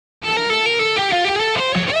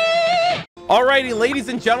Alrighty, ladies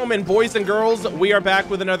and gentlemen, boys and girls, we are back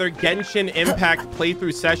with another Genshin Impact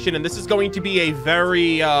playthrough session, and this is going to be a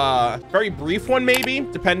very brief one, maybe,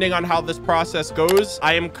 depending on how this process goes.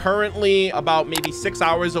 I am currently about maybe 6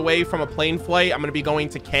 hours away from a plane flight. I'm going to be going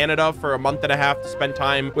to Canada for a month and a half to spend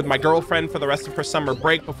time with my girlfriend for the rest of her summer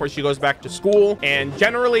break before she goes back to school. And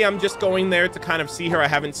generally, I'm just going there to kind of see her. I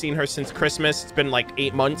haven't seen her since Christmas. It's been like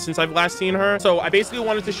 8 months since I've last seen her. So I basically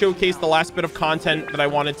wanted to showcase the last bit of content that I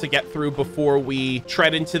wanted to get through before we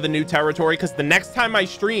tread into the new territory, because the next time I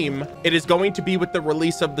stream, it is going to be with the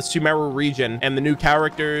release of the Sumeru region and the new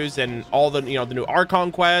characters and all the, the new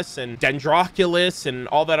Archon quests and Dendroculus and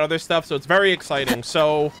all that other stuff. So it's very exciting.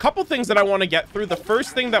 So a couple things that I want to get through. The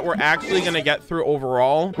first thing that we're actually going to get through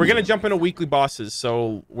overall, we're going to jump into weekly bosses.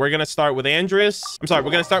 So we're going to start with Andreas. I'm sorry, we're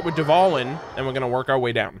going to start with Dvalin, and we're going to work our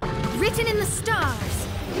way down. Written in the stars.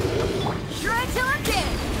 Try till I'm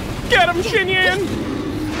dead. Get him, Xinyan!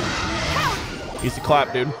 Easy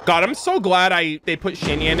clap, dude. God, I'm so glad they put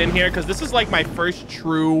Xinyan in here, because this is like my first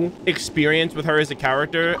true experience with her as a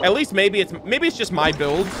character. At least maybe it's just my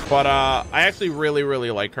build, but I actually really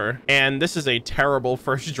like her. And this is a terrible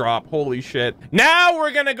first drop. Holy shit. Now we're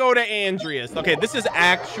gonna go to Andreas. Okay, this is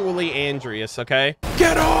actually Andreas, okay?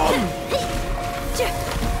 Get him!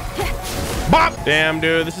 Bop! Damn,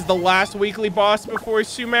 dude, this is the last weekly boss before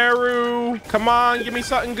Sumeru. Come on, give me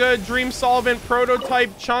something good. Dream Solvent,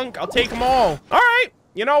 Prototype, Chunk. I'll take them all. All right,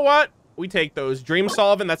 you know what? We take those. Dream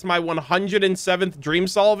Solvent, that's my 107th Dream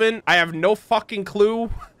Solvent. I have no fucking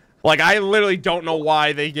clue. Like, I literally don't know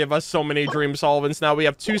why they give us so many Dream Solvents. Now we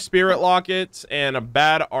have 2 Spirit Lockets and a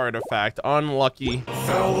bad artifact. Unlucky.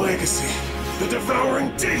 Foul legacy. The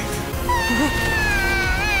devouring deep.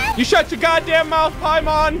 You shut your goddamn mouth,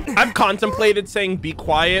 Paimon. I've contemplated saying be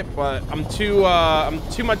quiet, but I'm too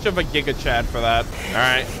much of a Giga Chad for that. All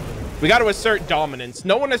right. We got to assert dominance.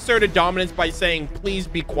 No one asserted dominance by saying, please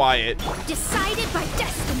be quiet. Decided by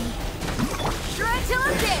destiny. Try till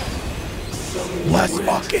I'm dead. Let's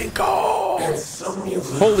fucking go.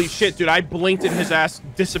 Holy shit, dude. I blinked and his ass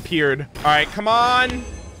disappeared. All right, come on.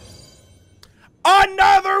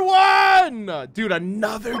 Another one! Dude,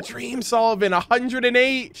 another Dream Solvent.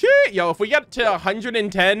 108. Shit, yo, if we get to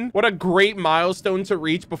 110, what a great milestone to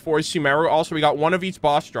reach before Sumeru. Also, we got 1 of each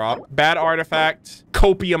boss drop. Bad artifact,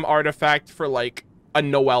 copium artifact for like a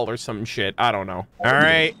Noel or some shit. I don't know. All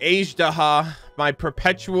right, Ajdaha, my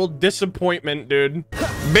perpetual disappointment, dude.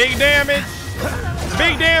 Big damage.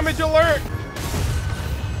 Big damage alert.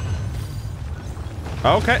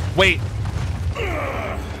 Okay, wait.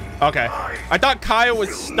 Okay, I thought Kaya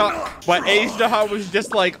was stuck, but Ajdaha was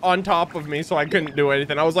just like on top of me, so I couldn't do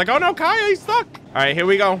anything. I was like, oh no, Kaya, he's stuck. All right, here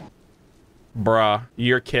we go. Bruh,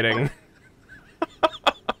 you're kidding.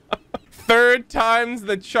 3rd time's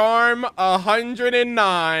the charm,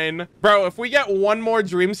 109. Bro, if we get 1 more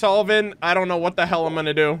Dream Solvent, I don't know what the hell I'm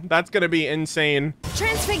gonna do. That's gonna be insane.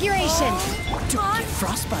 Transfiguration.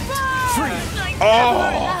 Frostbite. Free.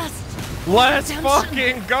 Oh. Let's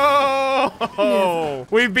fucking go!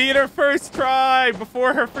 We beat her first try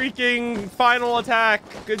before her freaking final attack.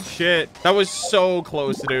 Good shit. That was so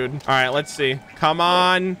close, dude. All right, let's see. Come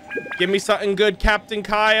on. Give me something good, Captain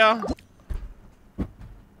Kaya.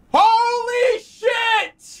 Holy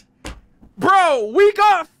shit! Bro, we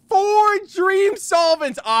got 4 Dream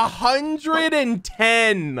Solvents.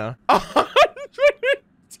 110. 110.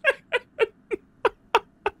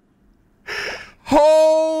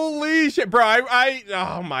 Holy shit, bro.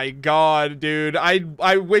 Oh my god, dude.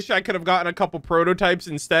 I wish I could have gotten a couple prototypes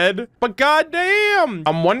instead, but goddamn.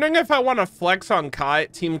 I'm wondering if I want to flex on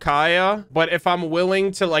Team Kaya, but if I'm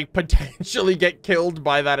willing to like potentially get killed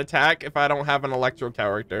by that attack if I don't have an Electro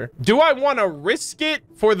character. Do I want to risk it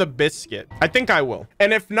for the biscuit? I think I will.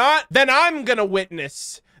 And if not, then I'm gonna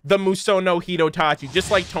witness the Musono Hitotachi,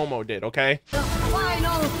 just like Tomo did, okay? The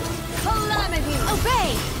final calamity.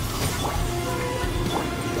 Obey.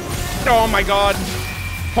 Oh my god.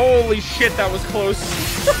 Holy shit, that was close.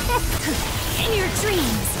 In your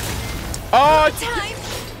dreams. Oh, Time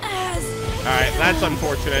as... all right, that's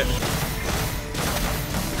unfortunate.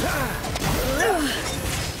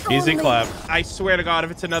 Easy clap. I swear to god, if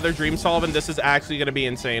it's another Dream Solvent, this is actually gonna be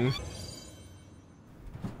insane.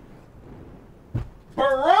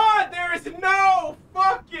 Barad, there is no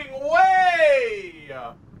fucking way.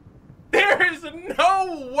 There is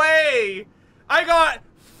no way. I got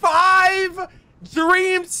 5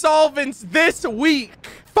 Dream Solvents this week.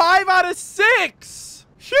 5 out of 6.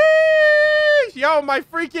 Sheesh. Yo, my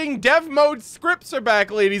freaking dev mode scripts are back,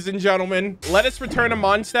 ladies and gentlemen. Let us return to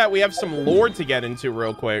Mondstadt. We have some lore to get into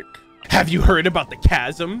real quick. Have you heard about the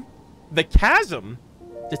chasm? The chasm?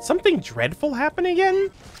 Did something dreadful happen again?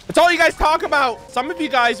 That's all you guys talk about. Some of you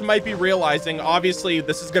guys might be realizing, obviously,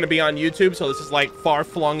 this is going to be on YouTube, so this is like far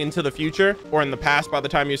flung into the future or in the past by the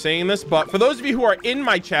time you're seeing this. But for those of you who are in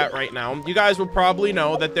my chat right now, you guys will probably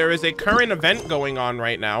know that there is a current event going on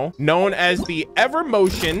right now known as the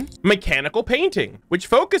Evermotion Mechanical Painting, which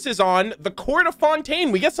focuses on the court of Fontaine.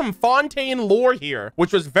 We get some Fontaine lore here,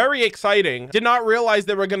 which was very exciting. Did not realize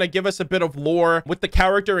they were going to give us a bit of lore with the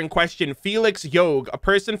character in question, Felix Yog, a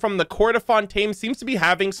person from the court of Fontaine, seems to be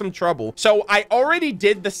having some trouble. So I already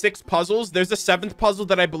did the 6 puzzles. There's a 7th puzzle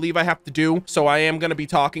that I believe I have to do, so I am going to be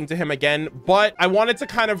talking to him again, but I wanted to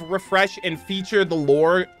kind of refresh and feature the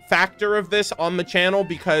lore factor of this on the channel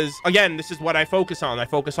because, again, this is what I focus on. I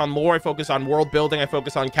focus on lore, I focus on world building, I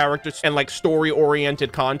focus on characters and like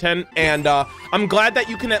story-oriented content. And I'm glad that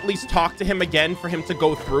you can at least talk to him again for him to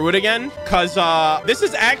go through it again, because this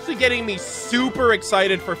is actually getting me super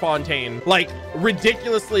excited for Fontaine, like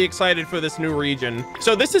ridiculously excited for this new region.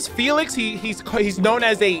 So this is Felix. He's known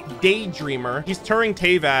as a daydreamer. He's touring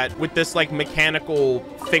Teyvat with this like mechanical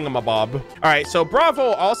thingamabob. All right, so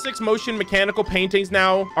bravo, all 6 motion mechanical paintings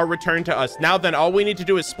now are returned to us. Now then, all we need to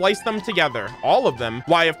do is splice them together. All of them.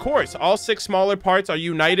 Why, of course, all 6 smaller parts are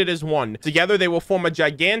united as one. Together, they will form a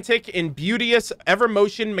gigantic and beauteous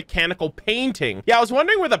Evermotion mechanical painting. Yeah, I was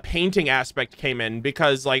wondering where the painting aspect came in,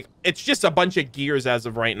 because like it's just a bunch of gears as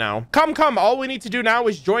of right now. Come, all we need to do now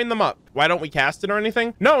is join them up. Why don't we cast it or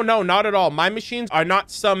anything? No, not at all. My machines are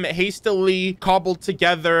not some hastily cobbled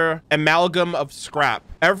together amalgam of scrap.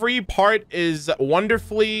 Every part is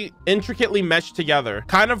wonderfully, intricately meshed together.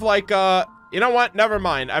 Kind of like, you know what? Never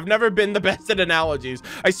mind. I've never been the best at analogies.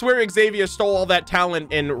 I swear Xavier stole all that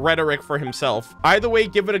talent in rhetoric for himself. Either way,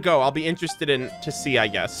 give it a go. I'll be interested to see, I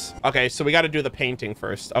guess. Okay, so we got to do the painting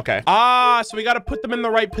first. Okay. So we got to put them in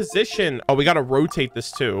the right position. Oh, we got to rotate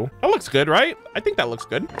this too. That looks good, right? I think that looks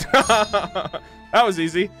good. That was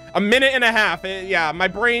easy. 1.5 minutes. Yeah, my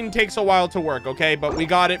brain takes a while to work, okay? But we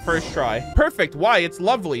got it first try. Perfect. Why? It's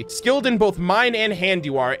lovely. Skilled in both mind and hand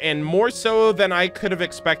you are, and more so than I could have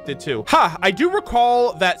expected to. I do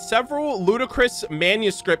recall that several ludicrous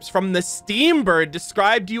manuscripts from the Steambird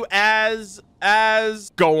described you as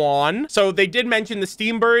go on. So they did mention the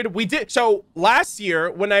Steambird. We did. So last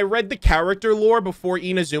year when I read the character lore before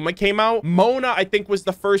Inazuma came out, Mona, I think, was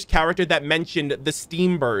the first character that mentioned the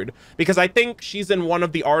Steambird, because I think she's in one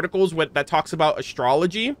of the articles that talks about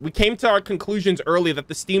astrology. We came to our conclusions early that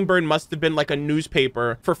the Steambird must have been like a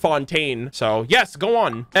newspaper for Fontaine. So yes, go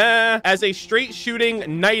on. As a straight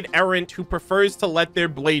shooting knight errant who prefers to let their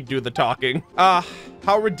blade do the talking.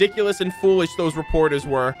 How ridiculous and foolish those reporters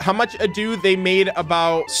were. How much ado they made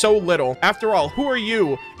about so little. After all, who are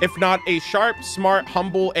you if not a sharp, smart,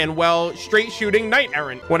 humble, and well, straight shooting knight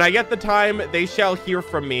errant? When I get the time, they shall hear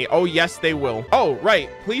from me. Oh, yes, they will. Oh, right.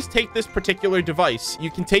 Please take this particular device. You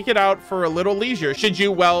can take it out for a little leisure, should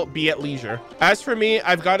you, well, be at leisure. As for me,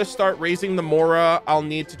 I've got to start raising the Mora. I'll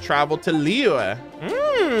need to travel to Liyue.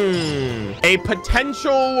 A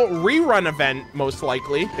potential rerun event, most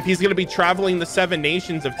likely, if he's going to be traveling the 7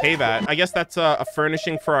 nations of Teyvat. I guess that's a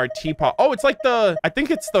furnishing for our teapot. Oh, it's like I think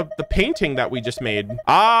it's the painting that we just made.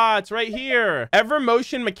 It's right here.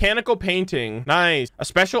 Evermotion mechanical painting. Nice. A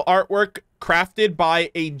special artwork crafted by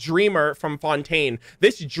a dreamer from Fontaine.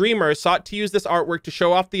 This dreamer sought to use this artwork to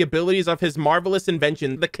show off the abilities of his marvelous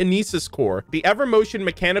invention, the Kinesis Core. The Evermotion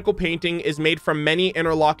mechanical painting is made from many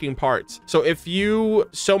interlocking parts. So if you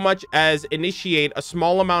so much as initiate a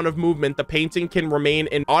small amount of movement, the painting can remain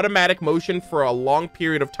in automatic motion for a long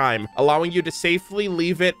period of time, allowing you to safely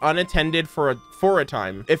leave it unattended for a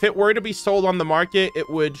time. If it were to be sold on the market, it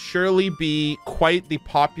would surely be quite the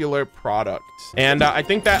popular product. And I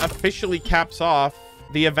think that officially caps off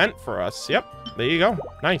the event for us. Yep, there you go.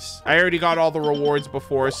 Nice. I already got all the rewards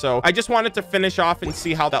before, so I just wanted to finish off and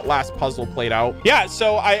see how that last puzzle played out. Yeah,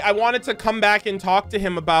 so I wanted to come back and talk to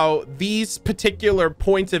him about these particular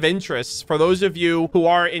points of interest. For those of you who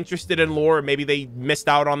are interested in lore, maybe they missed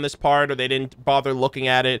out on this part or they didn't bother looking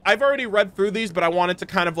at it. I've already read through these, but I wanted to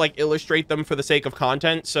kind of like illustrate them for the sake of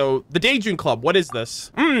content. So the Daydream Club, what is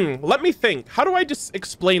this? Let me think. How do I just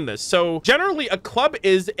explain this? So generally, a club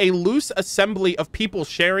is a loose assembly of people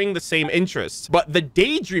sharing the same interests, but the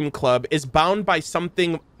Daydream Club is bound by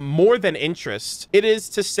something more than interest. It is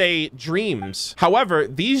to say dreams. However,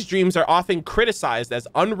 these dreams are often criticized as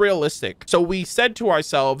unrealistic. So we said to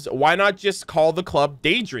ourselves, why not just call the club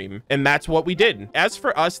Daydream? And that's what we did. As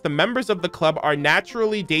for us, the members of the club are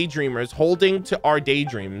naturally daydreamers holding to our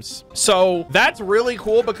daydreams. So that's really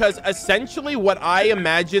cool, because essentially what I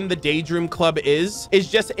imagine the Daydream Club is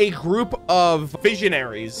just a group of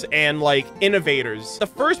visionaries and like innovators. The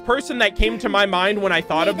first person that came to my mind when I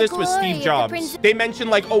thought of this was Steve Jobs. They mentioned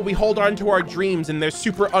like, oh, we hold on to our dreams and they're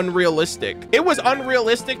super unrealistic. It was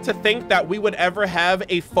unrealistic to think that we would ever have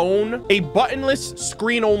a phone, a buttonless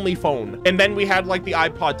screen-only phone. And then we had like the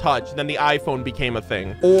iPod Touch, then the iPhone became a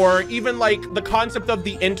thing. Or even like the concept of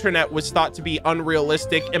the internet was thought to be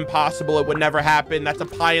unrealistic, impossible, it would never happen. That's a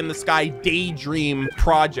pie in the sky daydream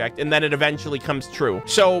project. And then it eventually comes true.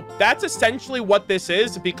 So that's essentially what this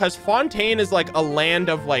is, because Fontaine is like a land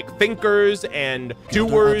of like thinkers and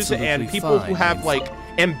doers and people who have like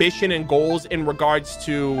ambition and goals in regards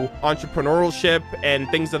to entrepreneurship and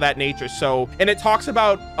things of that nature. So, and it talks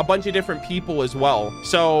about a bunch of different people as well.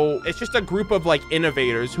 So it's just a group of like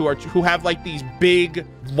innovators who have like these big,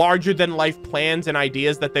 larger than life plans and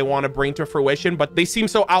ideas that they want to bring to fruition, but they seem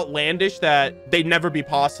so outlandish that they'd never be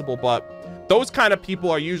possible. But those kind of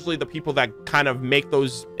people are usually the people that kind of make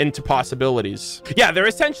those into possibilities. Yeah, they're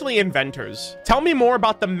essentially inventors. Tell me more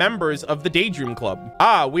about the members of the Daydream Club.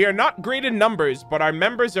 We are not great in numbers, but our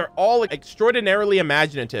members are all extraordinarily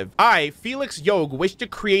imaginative. I, Felix Yog, wish to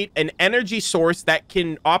create an energy source that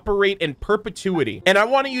can operate in perpetuity. And I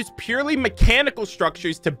want to use purely mechanical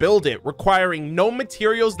structures to build it, requiring no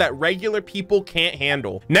materials that regular people can't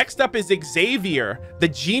handle. Next up is Xavier, the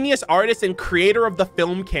genius artist and creator of the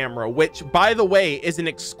film camera, which, by the way, is an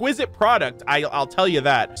exquisite product. I'll tell you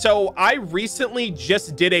that. So I recently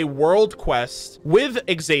just did a world quest with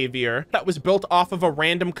Xavier that was built off of a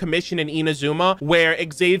random commission in Inazuma, where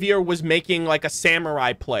Xavier was making like a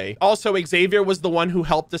samurai play. Also, Xavier was the one who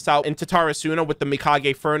helped us out in Tatarasuna with the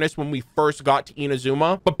Mikage furnace when we first got to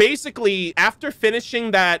Inazuma. But basically, after finishing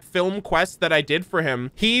that film quest that I did for him,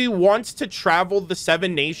 he wants to travel the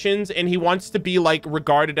 7 nations and he wants to be like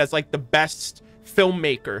regarded as like the best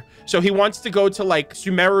filmmaker. So he wants to go to like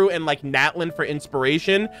Sumeru and like Natlan for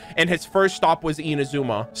inspiration, and his first stop was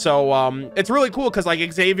Inazuma. So it's really cool because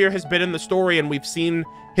like Xavier has been in the story and we've seen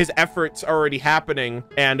his efforts already happening,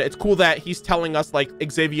 and it's cool that he's telling us like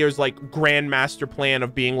Xavier's like grand master plan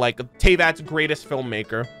of being like Teyvat's greatest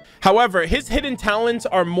filmmaker. However, his hidden talents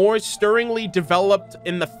are more stirringly developed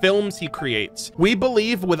in the films he creates. We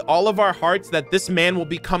believe with all of our hearts that this man will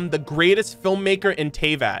become the greatest filmmaker in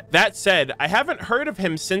Teyvat. That said, I haven't heard of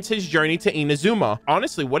him since his journey to Inazuma.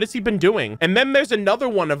 Honestly, what has he been doing? And then there's another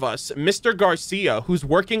one of us, Mr. Garcia, who's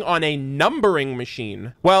working on a numbering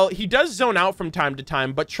machine. Well, he does zone out from time to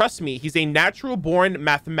time, but trust me, he's a natural-born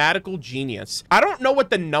mathematical genius. I don't know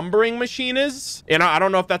what the numbering machine is, and I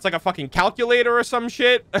don't know if that's like a fucking calculator or some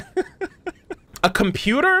shit. A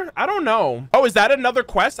computer? I don't know. Oh, is that another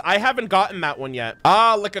quest? I haven't gotten that one yet.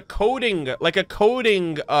 Like a coding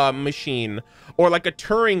machine, or like a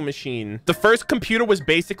Turing machine. The first computer was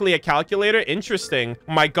basically a calculator. Interesting.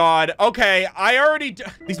 My God. Okay,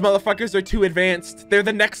 these motherfuckers are too advanced. They're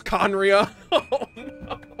the next Conria. Oh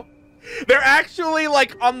no. They're actually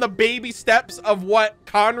like on the baby steps of what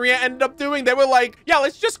Conria ended up doing. They were like, yeah,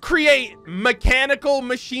 let's just create mechanical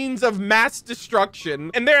machines of mass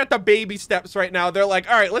destruction. And they're at the baby steps right now. They're like,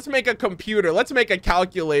 all right, let's make a computer. Let's make a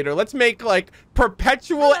calculator. Let's make like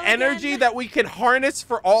perpetual energy that we can harness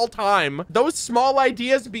for all time. Those small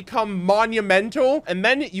ideas become monumental. And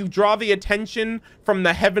then you draw the attention from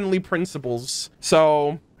the heavenly principles.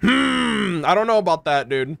 So I don't know about that,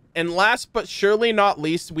 dude. And last but surely not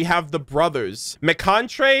least, we have the brothers,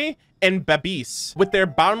 Mekantre and Babis, with their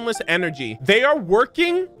boundless energy. They are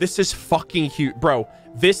working. This is fucking huge, bro.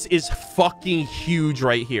 This is fucking huge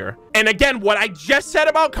right here. And again, what I just said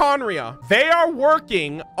about Conria, they are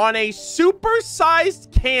working on a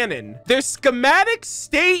super-sized cannon. Their schematics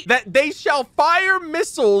state that they shall fire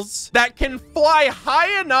missiles that can fly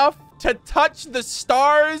high enough to touch the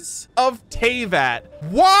stars of Teyvat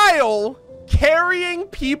while carrying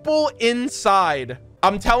people inside.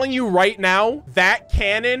 I'm telling you right now, that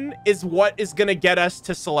cannon is what is gonna get us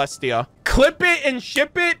to Celestia. Clip it and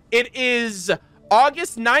ship it. It is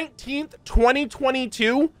August 19th,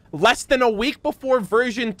 2022. Less than a week before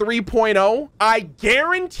version 3.0, I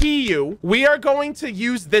guarantee you we are going to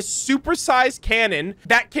use this supersized cannon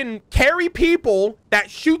that can carry people that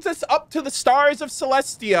shoots us up to the stars of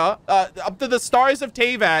Celestia, up to the stars of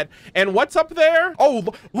Teyvat. And what's up there? Oh,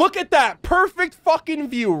 look at that perfect fucking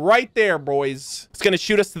view right there, boys. It's gonna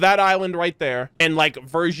shoot us to that island right there, and like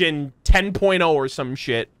version 10.0 or some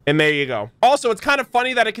shit. And there you go. Also, it's kind of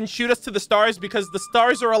funny that it can shoot us to the stars because the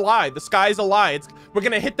stars are a lie. The sky's a lie. We're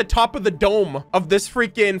gonna hit the top of the dome of this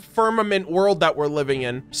freaking firmament world that we're living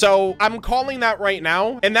in. So I'm calling that right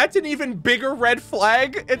now. And that's an even bigger red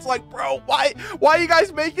flag. It's like, bro, why are you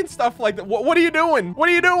guys making stuff like that? What are you doing? What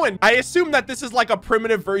are you doing? I assume that this is like a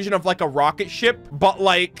primitive version of like a rocket ship, but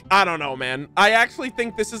like, I don't know, man. I actually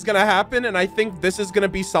think this is gonna happen. And I think this is gonna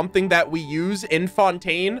be something that we use in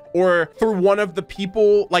Fontaine or through one of the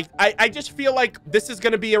people. Like, I just feel like this is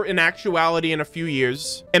going to be in actuality in a few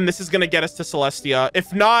years, and this is going to get us to Celestia.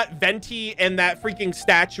 If not, Venti and that freaking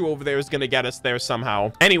statue over there is going to get us there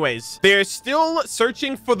somehow. Anyways, they're still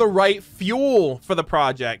searching for the right fuel for the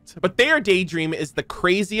project, but their daydream is the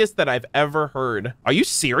craziest that I've ever heard. Are you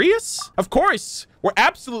serious? Of course. We're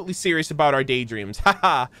absolutely serious about our daydreams.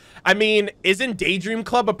 Haha. I mean, isn't Daydream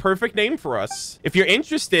Club a perfect name for us? If you're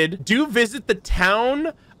interested, do visit the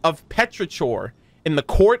town of Petrichor in the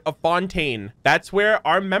court of Fontaine. That's where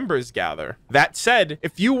our members gather. That said,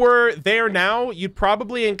 if you were there now, you'd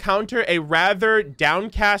probably encounter a rather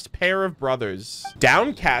downcast pair of brothers.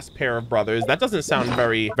 Downcast pair of brothers? That doesn't sound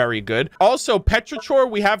very, very good. Also, Petrichor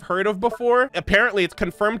we have heard of before. Apparently, it's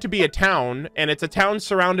confirmed to be a town, and it's a town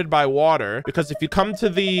surrounded by water, because if you come to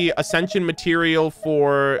the ascension material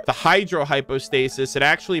for the hydro hypostasis, it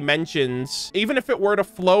actually mentions, even if it were to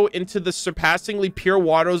flow into the surpassingly pure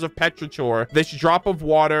waters of Petrichor, this drop of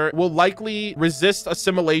water will likely resist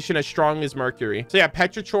assimilation as strong as mercury. So yeah,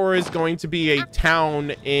 Petrichor is going to be a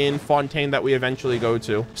town in Fontaine that we eventually go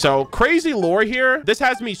to. So crazy lore here. This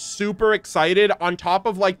has me super excited on top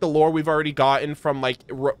of like the lore we've already gotten from like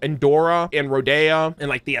Endora and Rodea and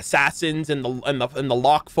like the assassins and the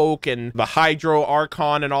lock folk and the hydro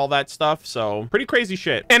archon and all that stuff. So pretty crazy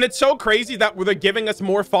shit. And it's so crazy that they're giving us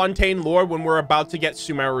more Fontaine lore when we're about to get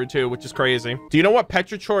Sumeru too, which is crazy. Do you know what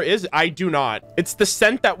Petrichor is? I do not. It's the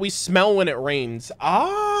scent that we smell when it rains.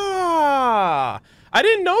 Ah, I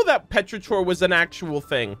didn't know that Petrichor was an actual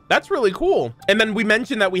thing. That's really cool. And then we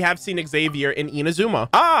mentioned that we have seen Xavier in Inazuma.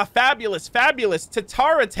 Ah, fabulous, fabulous.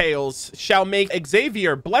 Tatara tales shall make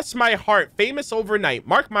Xavier, bless my heart, famous overnight.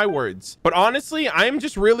 Mark my words. But honestly, I'm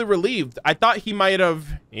just really relieved. I thought he might have,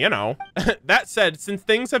 you know. That said, since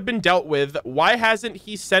things have been dealt with, why hasn't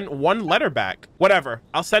he sent one letter back? Whatever.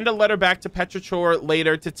 I'll send a letter back to Petrichor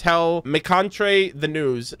later to tell Mekantre the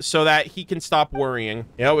news so that he can stop worrying.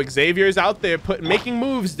 You know, Xavier's out there making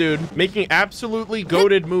moves, dude. Making absolutely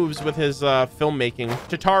goated moves with his filmmaking.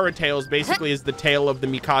 Tatara Tales basically is the tale of the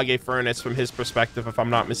Mikage furnace from his perspective, if I'm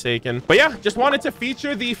not mistaken. But yeah, just wanted to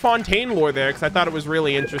feature the Fontaine lore there because I thought it was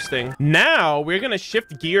really interesting. Now we're gonna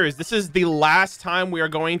shift gears. This is the last time we are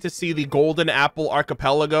going to see the Golden Apple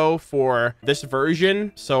Archipelago for this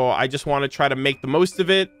version. So I just want to try to make the most of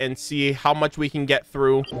it and see how much we can get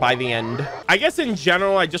through by the end. I guess in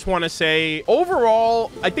general, I just want to say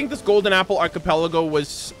overall, I think this Golden Apple Archipelago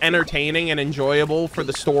was entertaining and enjoyable for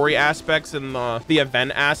the story aspects and the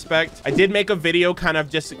event aspect. I did make a video kind of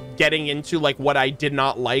just getting into like what I did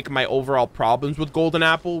not like, my overall problems with Golden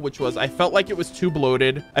Apple, which was I felt like it was too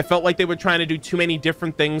bloated. I felt like they were trying to do too many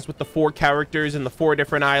different things with the 4 characters and the 4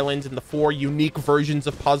 different islands and the 4 unique versions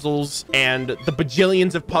of puzzles and the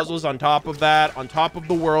bajillions of puzzles on top of that, on top of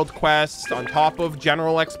the world quest, on top of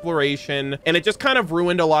general exploration. And it just kind of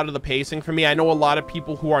ruined a lot of the pacing for me. I know a lot of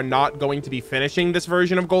people who are not going to be finishing this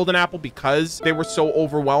version of Golden Apple because they were so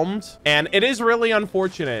overwhelmed, and it is really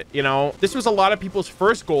unfortunate. You know, this was a lot of people's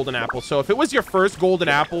first Golden Apple, so if it was your first Golden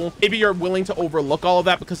Apple, maybe you're willing to overlook all of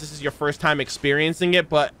that because this is your first time experiencing it.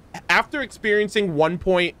 But after experiencing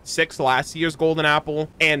 1.6 last year's Golden Apple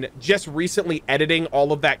and just recently editing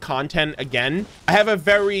all of that content again, I have a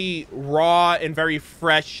very raw and very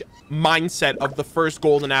fresh mindset of the first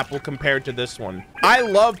Golden Apple compared to this one. I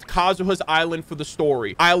loved Kazuha's Island for the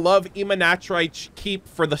story. I loved Imanatrite Keep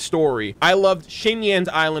for the story. I loved Shinyan's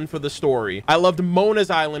Island for the story. I loved Mona's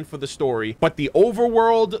Island for the story. But the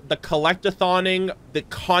overworld, the collectathoning, the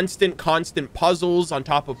constant puzzles on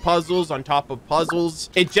top of puzzles on top of puzzles,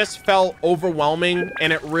 it just felt overwhelming,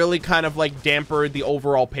 and it really kind of like dampened the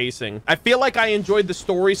overall pacing. I feel like I enjoyed the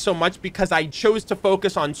story so much because I chose to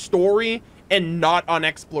focus on story and not on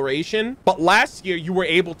exploration. But last year you were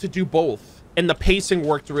able to do both, and the pacing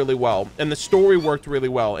worked really well, and the story worked really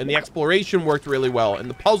well, and the exploration worked really well, and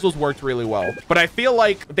the puzzles worked really well. But I feel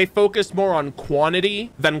like they focused more on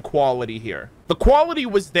quantity than quality here. The quality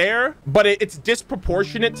was there, but it's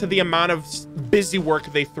disproportionate to the amount of busy work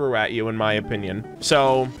they threw at you, in my opinion.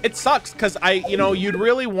 So it sucks because you'd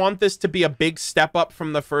really want this to be a big step up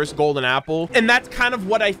from the first Golden Apple. And that's kind of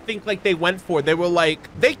what I think like they went for. They were like,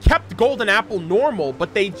 they kept Golden Apple normal,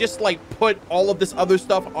 but they just like put all of this other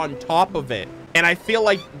stuff on top of it. And I feel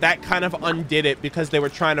like that kind of undid it because they were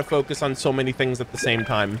trying to focus on so many things at the same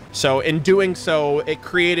time. So in doing so, it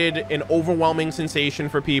created an overwhelming sensation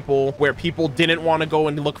for people where people didn't want to go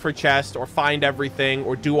and look for chests or find everything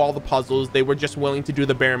or do all the puzzles. They were just willing to do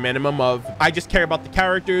the bare minimum of, I just care about the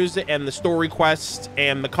characters and the story quest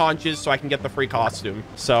and the conches so I can get the free costume.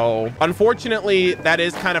 So unfortunately, that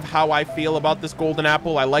is kind of how I feel about this Golden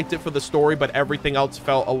Apple. I liked it for the story, but everything else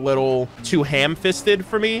felt a little too ham-fisted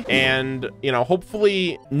for me. And,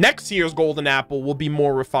 hopefully next year's Golden Apple will be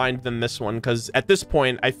more refined than this one, because at this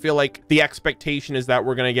point, I feel like the expectation is that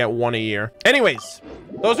we're going to get one a year. Anyways,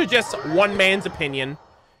 those are just one man's opinion.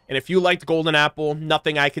 And if you liked Golden Apple,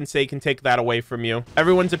 nothing I can say can take that away from you.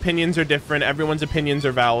 Everyone's opinions are different. Everyone's opinions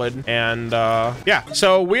are valid. And yeah,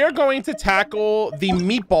 so we are going to tackle the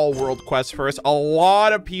Meatball World quest first. A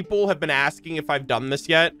lot of people have been asking if I've done this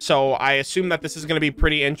yet. So I assume that this is going to be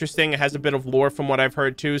pretty interesting. It has a bit of lore from what I've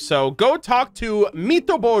heard too. So go talk to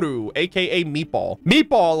Mitoboru, aka Meatball.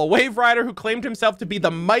 Meatball, a wave rider who claimed himself to be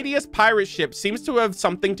the mightiest pirate ship, seems to have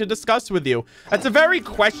something to discuss with you. That's a very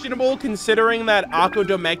questionable considering that Ako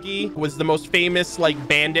Domeki was the most famous like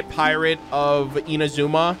bandit pirate of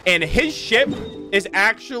Inazuma, and his ship is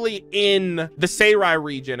actually in the Seirai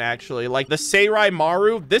region, actually. Like the Seirai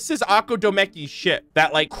Maru, this is Ako Domeki's ship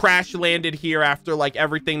that like crash landed here after like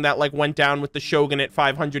everything that like went down with the shogunate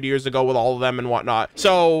 500 years ago with all of them and whatnot.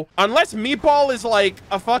 So unless Meatball is like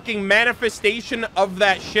a fucking manifestation of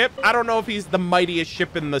that ship, I don't know if he's the mightiest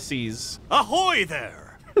ship in the seas. Ahoy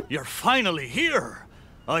there! You're finally here.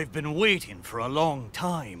 I've been waiting for a long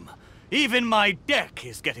time. Even my deck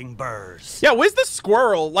is getting burrs. Yeah, where's the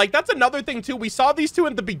squirrel? Like, that's another thing too. We saw these two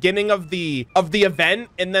at the beginning of the event,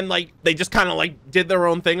 and then like they just kind of like did their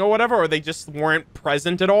own thing or whatever, or they just weren't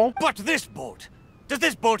present at all. But this boat, does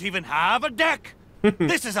this boat even have a deck?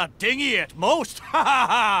 This is a dinghy at most. Ha ha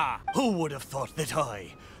ha! Who would have thought that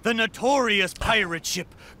I, the notorious pirate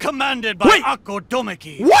ship commanded by Ako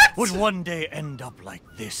Domeki, would one day end up like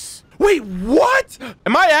this? Wait, what?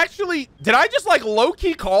 Am I actually, did I just like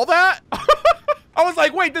low-key call that? I was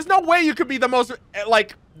like, wait, there's no way you could be the most,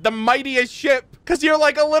 like, the mightiest ship, because you're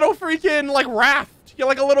like a little freaking, like, raft. You're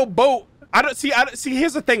like a little boat. I don't see,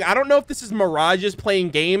 here's the thing. I don't know if this is Mirages playing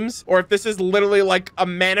games, or if this is literally like a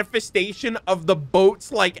manifestation of the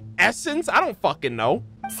boat's, like, essence. I don't fucking know.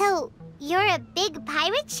 So, you're a big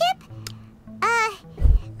pirate ship?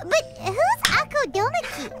 But who's Ako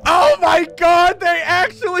Domeki? Oh my god, they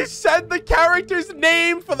actually said the character's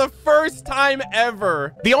name for the first time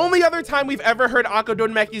ever. The only other time we've ever heard Ako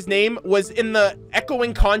Domeki's name was in the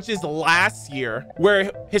Echoing Conches last year,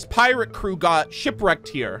 where his pirate crew got shipwrecked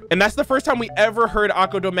here. And that's the first time we ever heard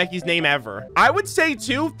Ako Domeki's name ever. I would say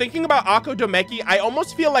too, thinking about Ako Domeki, I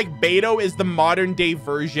almost feel like Beto is the modern day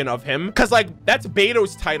version of him. Cause like, that's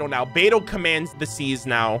Beto's title now. Beto commands the seas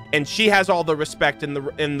now. And she has all the respect and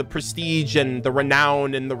the prestige and the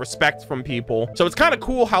renown and the respect from people. So it's kind of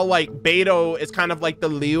cool how like Beto is kind of like the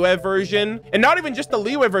Liyue version, and not even just the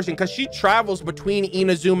Liyue version, because she travels between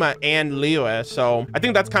Inazuma and Liyue. So I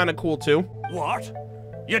think that's kind of cool too. What?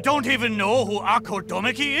 You don't even know who Ako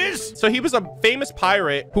Domeki is? So he was a famous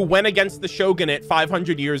pirate who went against the shogunate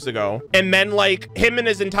 500 years ago. And then like him and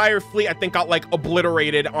his entire fleet, I think, got like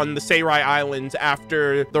obliterated on the Seirai Islands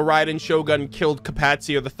after the Raiden shogun killed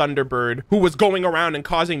Kapatsu, or the Thunderbird, who was going around and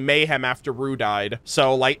causing mayhem after Ru died.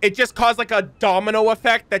 So like it just caused like a domino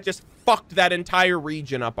effect that just fucked that entire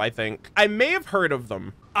region up, I think. I may have heard of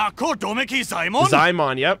them. Ako Domeki Zaemon?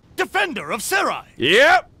 Zaemon, yep. Defender of Seirai.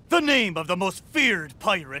 Yep. The name of the most feared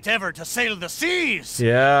pirate ever to sail the seas!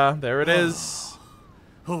 Yeah, there it is.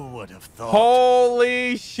 Who would have thought?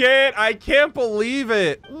 Holy shit, I can't believe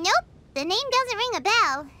it. Nope, the name doesn't ring a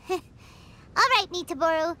bell. All right,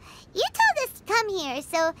 Mitoboru, you told us to come here,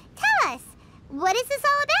 so tell us, what is this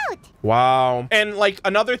all about? Wow. And like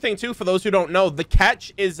another thing too, for those who don't know, the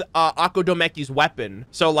catch is Ako Domeki's weapon.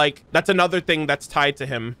 So like that's another thing that's tied to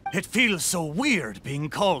him. It feels so weird being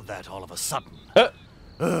called that all of a sudden.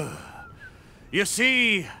 You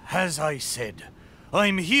see, as I said,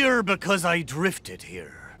 I'm here because I drifted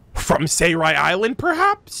here. From Seirai Island,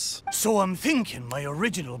 perhaps? So I'm thinking my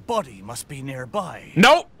original body must be nearby.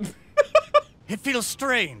 Nope. It feels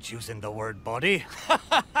strange using the word body.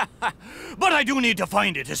 But I do need to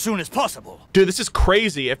find it as soon as possible. Dude, this is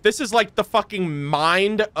crazy. If this is like the fucking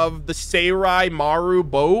mind of the Seirai Maru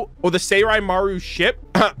boat or the Seirai Maru ship,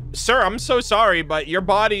 sir, I'm so sorry, but your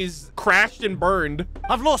body's crashed and burned.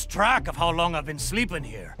 I've lost track of how long I've been sleeping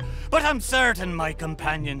here, but I'm certain my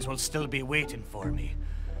companions will still be waiting for me.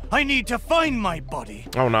 I need to find my body,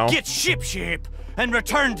 Oh no. get shipshape, and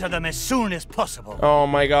return to them as soon as possible. Oh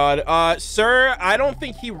my god. Sir, I don't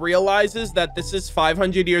think he realizes that this is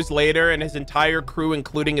 500 years later and his entire crew,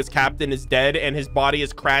 including his captain, is dead and his body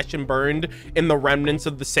is crashed and burned in the remnants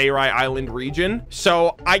of the Seirai Island region.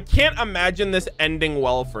 So I can't imagine this ending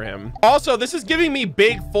well for him. Also, this is giving me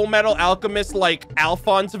big Full Metal Alchemist like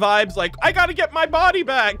Alphonse vibes. Like, I gotta get my body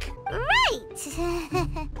back.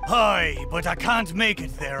 Right. Aye, but I can't make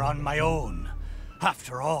it there on my own.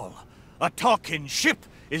 After all, a talking ship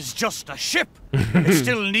is just a ship. It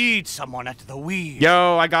still needs someone at the wheel.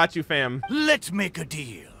 Yo, I got you, fam. Let's make a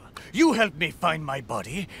deal. You help me find my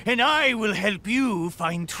body, and I will help you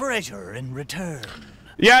find treasure in return.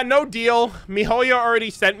 Yeah, no deal. Mihoyo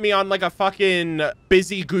already sent me on like a fucking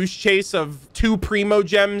busy goose chase of 2 primo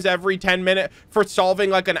gems every 10 minutes for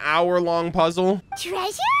solving like an hour-long puzzle.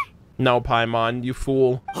 Treasure? No, Paimon, you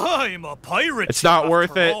fool. I'm a pirate. It's not ship worth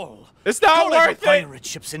after it. all. It's not Call it worth a it. pirate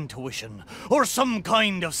ship's intuition, or some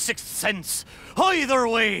kind of sixth sense. Either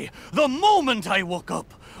way, the moment I woke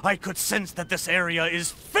up, I could sense that this area is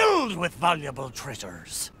filled with valuable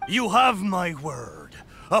treasures. You have my word.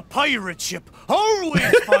 A pirate ship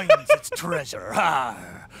always finds its treasure.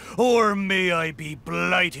 Or may I be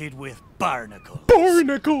blighted with barnacles.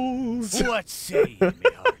 Barnacles. What say ye, me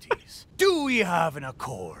hearties? Do we have an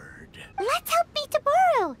accord? Let's help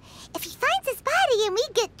Mitaboru. If he finds his body and we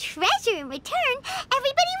get treasure in return,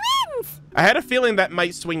 everybody wins. I had a feeling that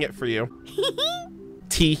might swing it for you.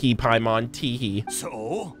 Teehee, Paimon, teehee.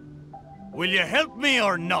 So, will you help me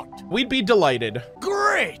or not? We'd be delighted.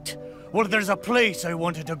 Great! Well, there's a place I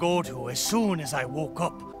wanted to go to as soon as I woke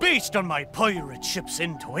up. Based on my pirate ship's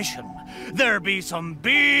intuition, there be some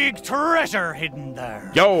big treasure hidden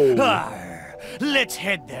there. Yo. Arr, let's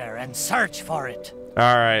head there and search for it.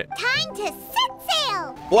 All right. Time to set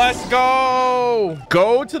sail. Let's go.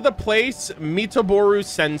 Go to the place Mitaboru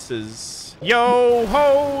senses. Yo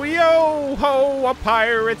ho, a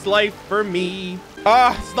pirate's life for me.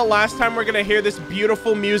 It's the last time we're gonna hear this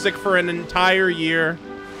beautiful music for an entire year.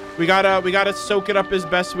 We gotta soak it up as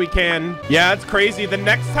best we can. Yeah, it's crazy. The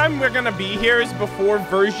next time we're gonna be here is before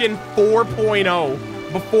version 4.0.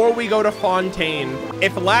 Before we go to Fontaine.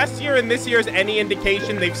 If last year and this year is any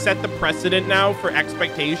indication, they've set the precedent now for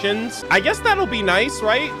expectations. I guess that'll be nice,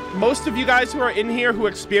 right? Most of you guys who are in here who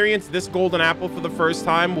experienced this golden apple for the first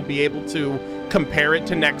time will be able to compare it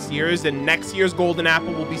to next year's, and next year's golden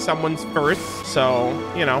apple will be someone's first. So,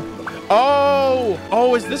 you know.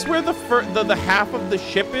 Oh, is this where the half of the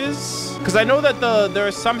ship is? Because I know that there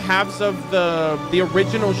are some halves of the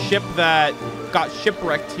original ship that got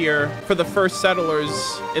shipwrecked here for the first settlers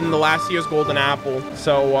in the last year's golden apple.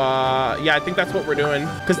 So yeah, I think that's what we're doing,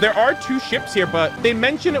 because there are 2 ships here, but they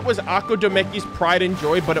mentioned it was Ako Domeki's Pride and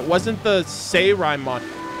Joy, but it wasn't the Seirai Maru.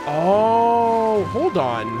 Oh, hold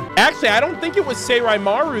on. Actually, I don't think it was Seirai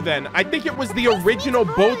Maru then. I think it was the original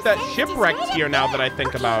boat that shipwrecked here, now that I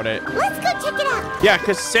think about it. Let's go check it out. Yeah,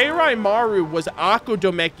 because Seirai Maru was Ako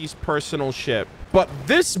Domeki's personal ship. But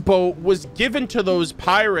this boat was given to those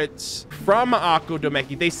pirates from Ako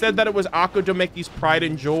Domeki. They said that it was Ako Domeki's Pride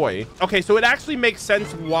and Joy. Okay, so it actually makes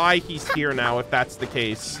sense why he's here now, if that's the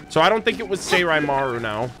case. So I don't think it was Seirai Maru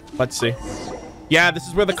now. Let's see. Yeah, this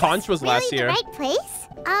is where the conch was last year. Really the right place?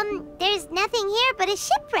 There's nothing here but a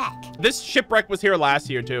shipwreck. This shipwreck was here last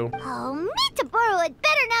year, too. Oh, Mitaboru had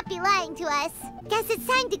better not be lying to us. Guess it's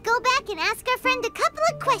time to go back and ask our friend a couple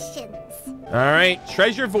of questions. All right,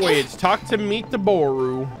 treasure voyage. Talk to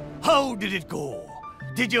Mitaboru. How did it go?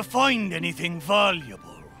 Did you find anything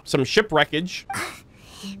valuable? Some shipwreckage.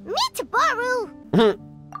 Mitaboru!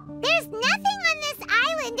 There's nothing on this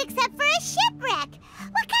island except for a shipwreck.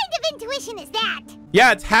 What kind of intuition is that?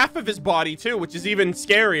 Yeah, it's half of his body, too, which is even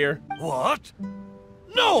scarier. What?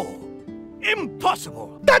 No!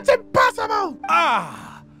 Impossible! That's impossible!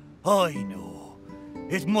 Ah! I know.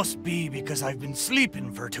 It must be because I've been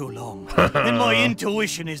sleeping for too long, and my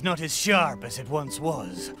intuition is not as sharp as it once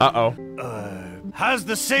was. Uh-oh. As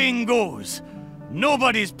the saying goes,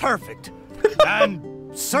 nobody's perfect,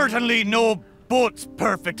 and certainly no boat's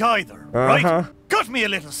perfect either, right? Cut me a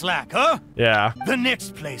little slack, huh? Yeah. The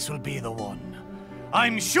next place will be the one.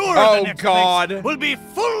 I'm sure Oh, the next God. place will be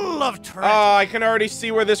full of treasure. Oh, I can already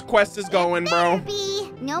see where this quest is going, bro. Better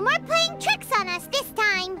be. No more playing tricks on us this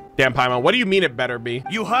time. Damn, Paimon, what do you mean it better be?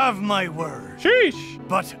 You have my word. Sheesh.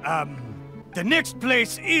 But, the next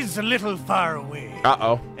place is a little far away.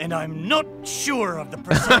 Uh-oh. And I'm not sure of the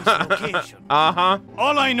precise location. Uh-huh.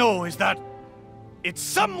 All I know is that it's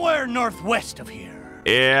somewhere northwest of here.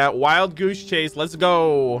 Yeah, wild goose chase. Let's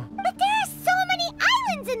go. But there are so many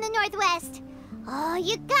islands in the northwest. Oh,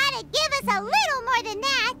 you gotta give us a little more than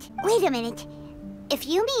that. Wait a minute. If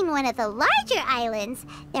you mean one of the larger islands,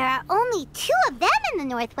 there are only 2 of them in the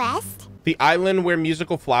northwest. The island where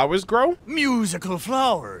musical flowers grow? Musical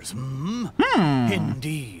flowers, hmm?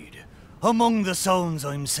 Indeed. Among the sounds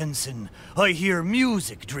I'm sensing, I hear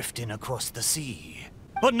music drifting across the sea.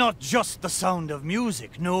 But not just the sound of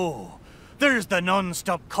music, no. There's the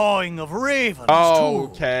non-stop cawing of ravens,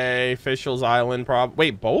 too. Okay, Fischl's Island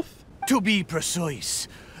Wait, both? To be precise,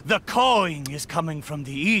 the cawing is coming from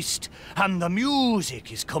the east, and the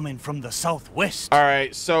music is coming from the southwest. All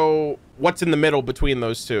right, so what's in the middle between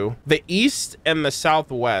those two? The east and the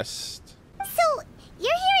southwest. So, you're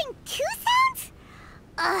hearing 2 sounds?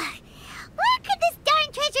 Where could this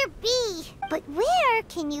darn treasure be? But where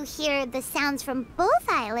can you hear the sounds from both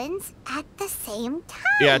islands at the same time?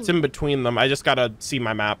 Yeah, it's in between them. I just gotta see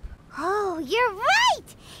my map. Oh, you're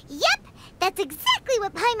right! Yep, that's exactly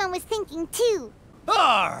what Paimon was thinking too.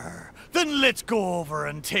 Arr! Then let's go over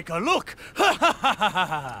and take a look. Ha ha ha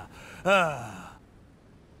ha ha!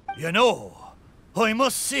 You know, I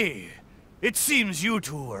must say, it seems you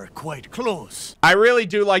two are quite close. I really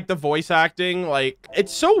do like the voice acting. Like,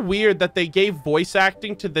 it's so weird that they gave voice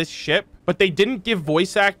acting to this ship, but they didn't give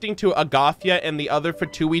voice acting to Agafia and the other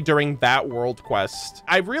Fatui during that world quest.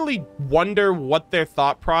 I really wonder what their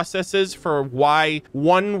thought process is for why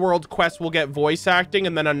one world quest will get voice acting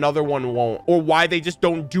and then another one won't, or why they just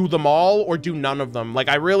don't do them all or do none of them. Like,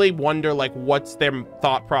 I really wonder, like, what's their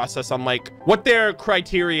thought process on, like, what their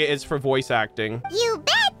criteria is for voice acting. You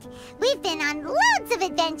bet! We've been on loads of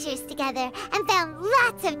adventures together and found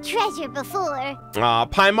lots of treasure before.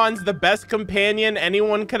 Paimon's the best companion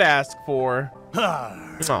anyone could ask for.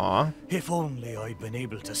 Aw. If only I'd been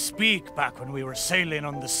able to speak back when we were sailing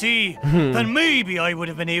on the sea, then maybe I would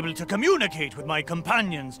have been able to communicate with my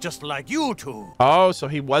companions just like you two. Oh, so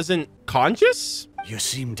he wasn't conscious? You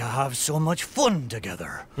seem to have so much fun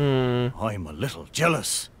together. I'm a little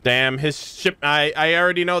jealous. Damn, his ship... I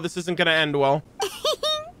already know this isn't gonna end well.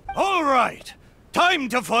 All right, time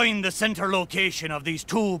to find the center location of these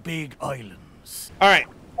 2 big islands. All right,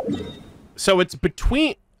 so it's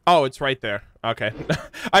between... Oh, it's right there. Okay.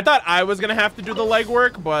 I thought I was gonna have to do the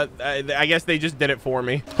legwork, but I guess they just did it for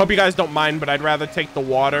me. Hope you guys don't mind, but I'd rather take the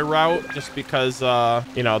water route just because,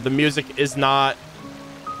 you know, the music is not...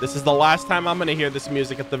 This is the last time I'm gonna hear this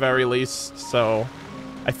music at the very least, so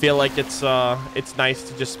I feel like it's nice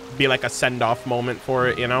to just be like a send-off moment for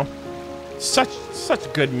it, you know? Such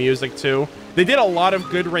good music too. They did a lot of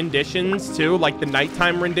good renditions too, like the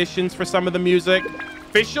nighttime renditions for some of the music.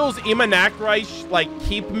 Fischl's Imanakreich, like,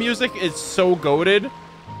 keep music is so goated.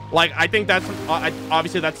 Like, I think that's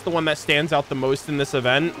obviously that's the one that stands out the most in this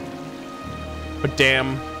event. But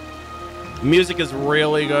damn, music is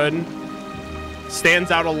really good. Stands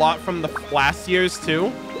out a lot from the last year's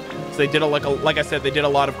too. So they did like I said, they did a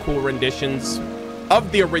lot of cool renditions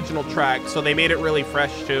of the original track, so they made it really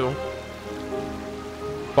fresh too.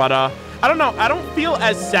 But I don't know. I don't feel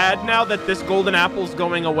as sad now that this golden apple's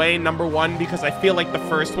going away, number 1, because I feel like the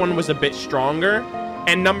first one was a bit stronger.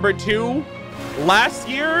 And number 2, last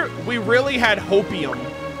year, we really had hopium.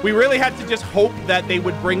 We really had to just hope that they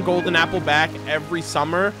would bring golden apple back every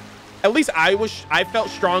summer. At least I felt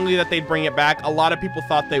strongly that they'd bring it back. A lot of people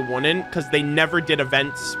thought they wouldn't because they never did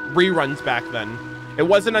events, reruns back then. It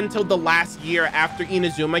wasn't until the last year after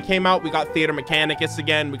Inazuma came out, we got Theater Mechanicus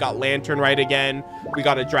again, we got Lantern Rite again, we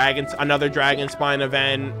got another Dragon Spine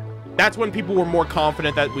event. That's when people were more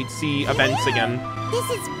confident that we'd see events again. This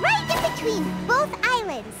is right in between both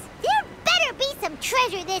islands. There better be some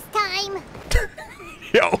treasure this time.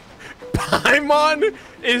 Yo, Paimon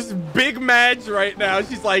is big mad right now.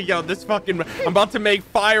 She's like, yo, this fucking... I'm about to make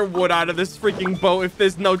firewood out of this freaking boat if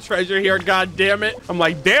there's no treasure here, god damn it. I'm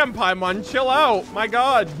like, damn, Paimon, chill out. My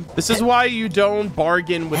god. This is why you don't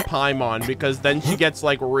bargain with Paimon, because then she gets,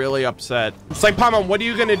 like, really upset. It's like, Paimon, what are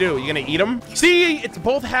you gonna do? You gonna eat him? See, it's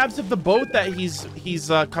both halves of the boat that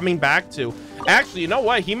he's coming back to. Actually, you know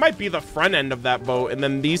what? He might be the front end of that boat, and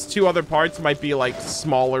then these 2 other parts might be, like,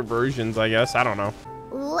 smaller versions, I guess. I don't know.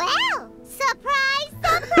 Well, surprise,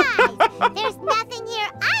 surprise! There's nothing here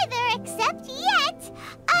either except yet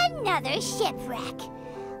another shipwreck.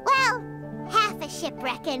 Well, half a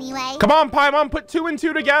shipwreck anyway. Come on, Paimon, put 2 and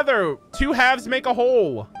 2 together. 2 halves make a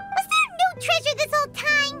whole. Was there no treasure this whole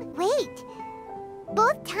time? Wait,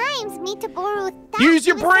 both times Mitaboru thought Use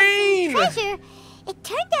your he was brain! finding treasure, it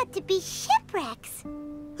turned out to be shipwrecks.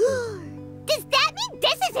 Does that mean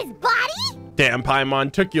this is his body? Damn,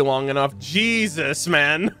 Paimon, took you long enough. Jesus,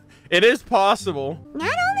 man. It is possible.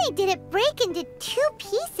 Not only did it break into 2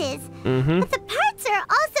 pieces, but the parts are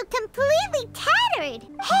also completely tattered.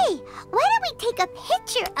 Hey, why don't we take a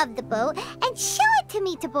picture of the boat and show it to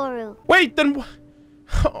Mitaboru? Wait, then...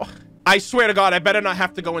 Oh, I swear to God, I better not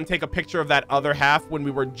have to go and take a picture of that other half when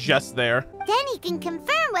we were just there. Then he can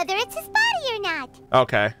confirm whether it's his body or not.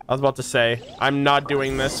 Okay, I was about to say, I'm not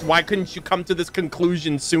doing this. Why couldn't you come to this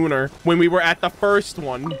conclusion sooner when we were at the first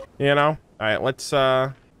one? You know? All right, let's,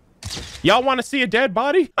 Y'all want to see a dead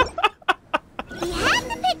body? We have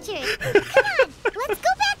the pictures. Come on, let's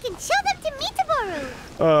go back and show them to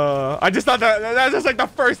Mitaboru. I just thought that was just like the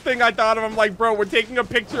first thing I thought of. I'm like, bro, we're taking a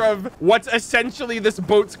picture of what's essentially this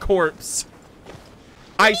boat's corpse.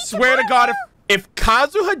 I swear to God, if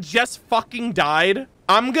Kazuha just fucking died,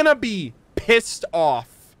 I'm gonna be pissed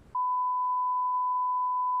off.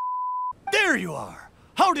 There you are.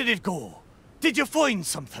 How did it go? Did you find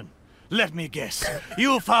something? Let me guess.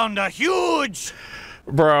 You found a huge...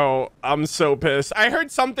 Bro, I'm so pissed. I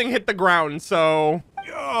heard something hit the ground, so...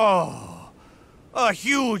 Oh, a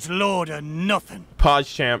huge load of nothing. Pause,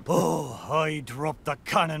 champ. Oh, I dropped the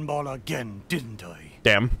cannonball again, didn't I?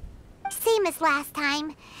 Damn. Same as last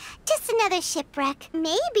time. Just another shipwreck.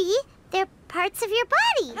 Maybe they're parts of your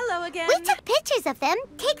body. Hello again. We took pictures of them.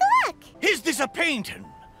 Take a look. Is this a painting?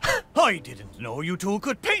 I didn't know you two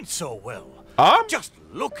could paint so well. Just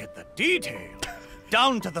look at the detail.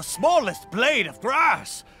 Down to the smallest blade of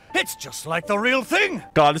grass. It's just like the real thing.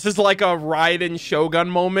 God, this is like a Raiden Shogun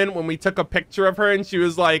moment when we took a picture of her and she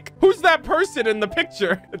was like, who's that person in the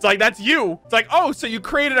picture? It's like, that's you. It's like, oh, so you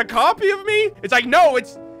created a copy of me? It's like, no,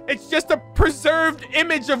 it's just a preserved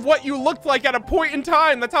image of what you looked like at a point in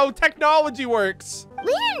time. That's how technology works.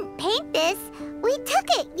 We didn't paint this. We took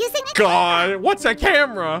it using a God, what's a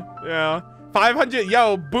camera? Yeah. 500,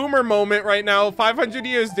 yo, boomer moment right now. 500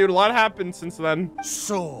 years, dude. A lot happened since then.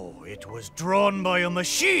 So it was drawn by a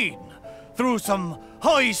machine through some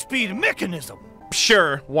high-speed mechanism.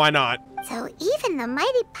 Sure, why not? So even the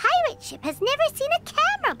mighty pirate ship has never seen a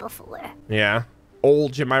camera before. Yeah.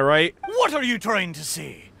 Old, am I right? What are you trying to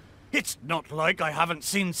say? It's not like I haven't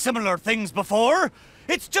seen similar things before.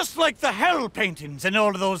 It's just like the hell paintings in all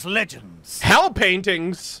of those legends. Hell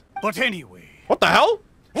paintings? But anyway. What the hell?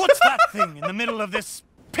 What's that thing in the middle of this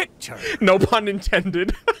picture? No pun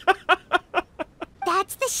intended.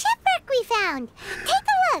 That's the shipwreck we found. Take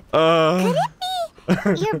a look. Could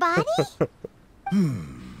it be your body?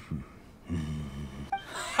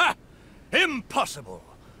 Ha! Impossible.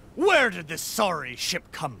 Where did this sorry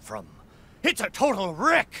ship come from? It's a total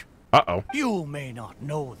wreck. Uh-oh. You may not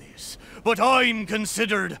know this, but I'm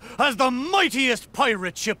considered as the mightiest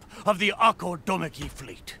pirate ship of the Ako Domeki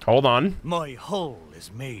fleet. Hold on. My hull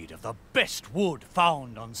is made of the best wood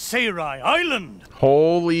found on Seirai Island.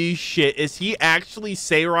 Holy shit. Is he actually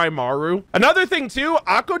Seirai Maru? Another thing, too,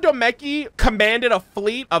 Ako Domeki commanded a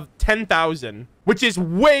fleet of 10,000. Which is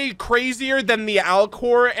way crazier than the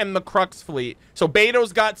Alcor and the Crux fleet. So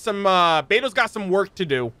Beto's got some work to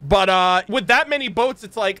do. But with that many boats,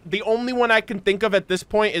 it's like the only one I can think of at this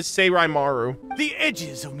point is Seirai Maru. The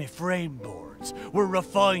edges of my frame boards were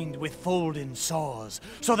refined with folding saws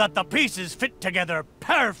so that the pieces fit together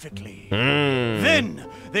perfectly. Then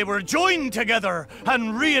they were joined together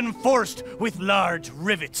and reinforced with large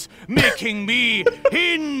rivets, making me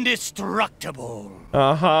indestructible.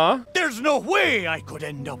 Uh-huh. There's no way I could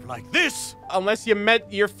end up like this. Unless you met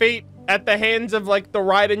your fate at the hands of, like, the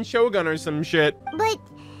Raiden Shogun or some shit. But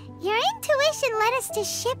your intuition led us to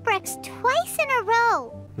shipwrecks twice in a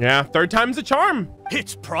row. Yeah, third time's a charm.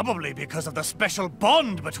 It's probably because of the special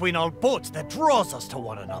bond between our boats that draws us to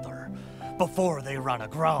one another. Before they ran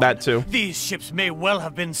aground, That too. These ships may well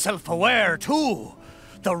have been self-aware, too.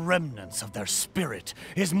 The remnants of their spirit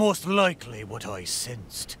is most likely what I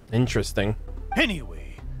sensed. Interesting.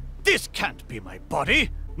 Anyway, this can't be my body.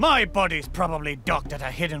 My body's probably docked at a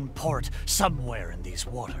hidden port somewhere in these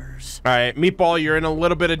waters. All right, Meatball, you're in a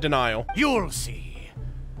little bit of denial. You'll see.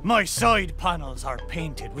 My side panels are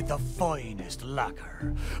painted with the finest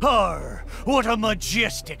lacquer. Arr, what a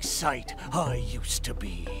majestic sight I used to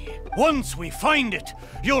be. Once we find it,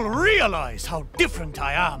 you'll realize how different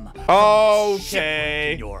I am from the shipwreck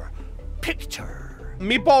Okay. in your picture.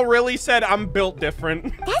 Meatball really said I'm built different.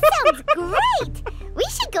 That sounds great. We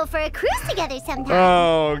should go for a cruise together sometime.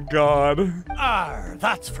 Oh, God.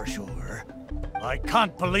 That's for sure. I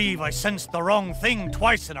can't believe I sensed the wrong thing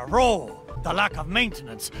twice in a row. The lack of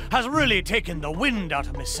maintenance has really taken the wind out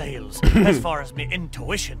of my sails as far as my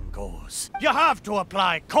intuition goes. You have to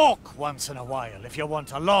apply coke once in a while if you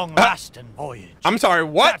want a long-lasting voyage. I'm sorry,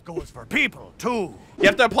 what? That goes for people, too. You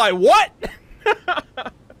have to apply what?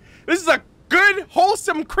 This is a good,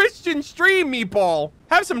 wholesome Christian stream, Meatball.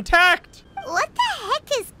 Have some tact. What the heck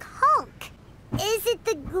is coke? Is it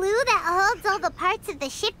the glue that holds all the parts of the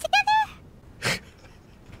ship together?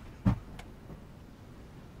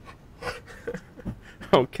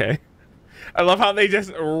 Okay. I love how they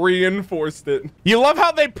just reinforced it. You love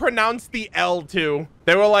how they pronounced the L too.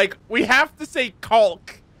 They were like, we have to say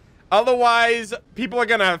caulk. Otherwise, people are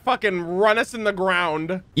gonna fucking run us in the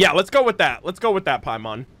ground. Yeah, let's go with that. Let's go with that,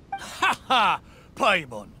 Paimon. Ha ha!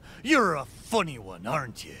 Paimon, you're a funny one,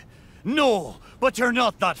 aren't you? No, but you're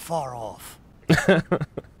not that far off.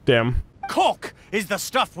 Damn. Caulk is the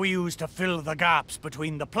stuff we use to fill the gaps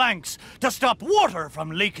between the planks to stop water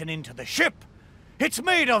from leaking into the ship. It's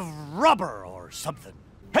made of rubber or something.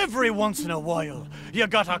 Every once in a while, you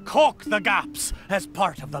gotta caulk the gaps as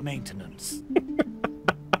part of the maintenance.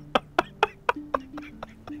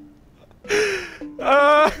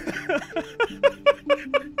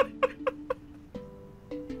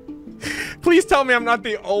 Please tell me I'm not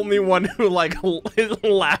the only one who like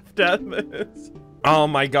laughed at this. Oh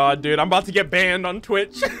my god, dude, I'm about to get banned on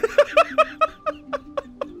Twitch.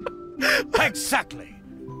 Exactly.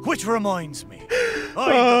 Which reminds me, I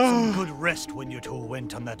got some good rest when you two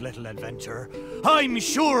went on that little adventure. I'm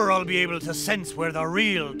sure I'll be able to sense where the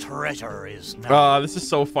real treasure is now. This is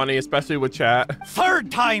so funny, especially with chat.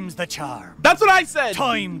 Third time's the charm. That's what I said.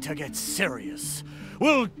 Time to get serious.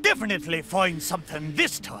 We'll definitely find something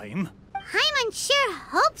this time. Paimon sure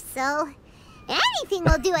hopes so. Anything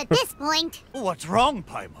will do at this point. What's wrong,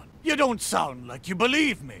 Paimon? You don't sound like you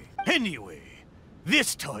believe me. Anyway,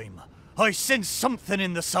 this time, I sense something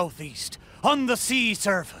in the southeast, on the sea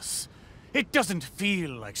surface. It doesn't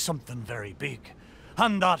feel like something very big,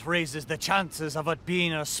 and that raises the chances of it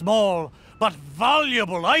being a small but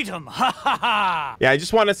valuable item. Ha ha ha! Yeah, I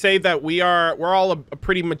just want to say that we're all a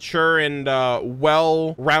pretty mature and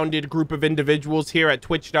well-rounded group of individuals here at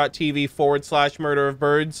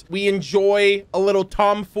twitch.tv/MurderofBirds. We enjoy a little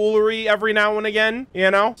tomfoolery every now and again,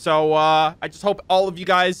 you know? So I just hope all of you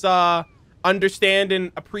guys understand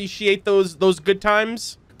and appreciate those good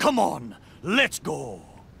times. Come on, let's go.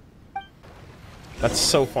 That's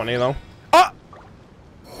so funny though. Ah!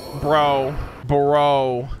 Bro,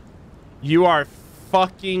 you are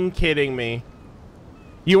fucking kidding me.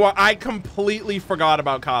 I completely forgot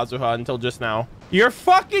about Kazuha until just now. You're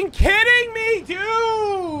fucking kidding me,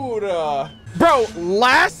 dude. Bro,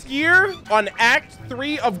 last year on Act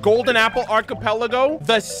 3 of Golden Apple Archipelago,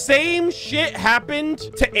 the same shit happened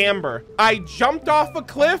to Amber. I jumped off a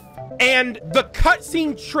cliff and the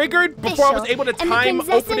cutscene triggered before I was able to time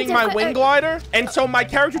opening my wing glider. And so my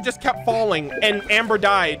character just kept falling and Amber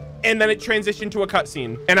died. And then it transitioned to a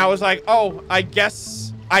cutscene. And I was like, oh, I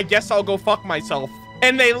guess I'll go fuck myself.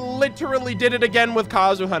 And they literally did it again with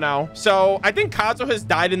Kazuha now. So I think Kazuha's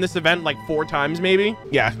died in this event like 4 times maybe.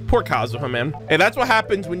 Yeah, poor Kazuha, man. And that's what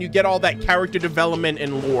happens when you get all that character development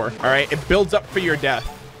and lore, all right? It builds up for your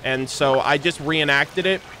death. And so I just reenacted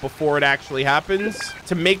it before it actually happens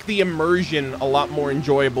to make the immersion a lot more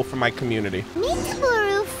enjoyable for my community.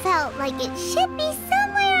 Mitsuru felt like it should be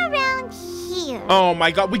somewhere around here. Oh my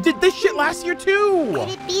god, we did this shit last year too. Could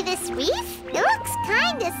it be this reef? It looks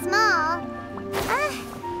kinda small.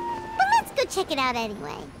 But let's go check it out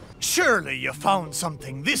anyway. Surely you found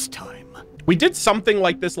something this time. We did something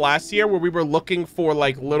like this last year where we were looking for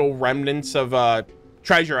like little remnants of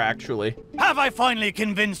treasure, actually. Have I finally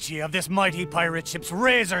convinced you of this mighty pirate ship's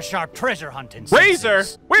razor-sharp treasure hunting? Razor?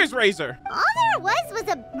 Where's Razor? All there was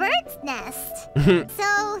a bird's nest.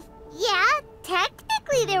 So, yeah,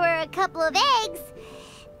 technically there were a couple of eggs.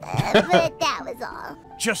 But that was all.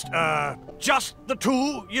 Just the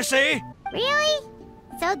 2, you say? Really?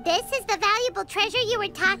 So this is the valuable treasure you were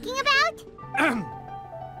talking about?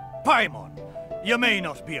 Paimon, you may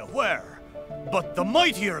not be aware, but the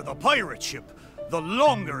mightier the pirate ship, the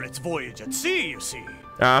longer its voyage at sea, you see.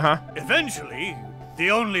 Uh-huh. Eventually,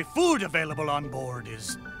 the only food available on board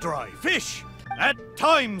is dry fish. At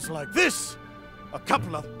times like this, a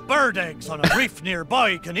couple of bird eggs on a reef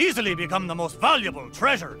nearby can easily become the most valuable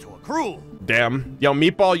treasure to a crew. Damn. Yo,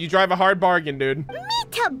 Meatball, you drive a hard bargain, dude.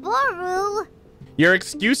 Mitaboru! Your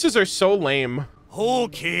excuses are so lame.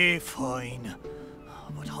 Okay, fine.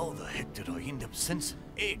 But how the heck did I end up sensing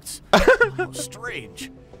eggs? How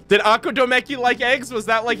strange. Did Ako Domeki like eggs? Was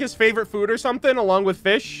that like his favorite food or something, along with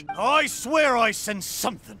fish? I swear I sense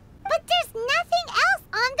something. But there's nothing else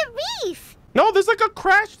on the reef. No, there's like a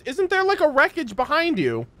crash. Isn't there like a wreckage behind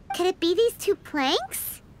you? Could it be these 2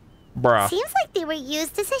 planks? Bruh. Seems like they were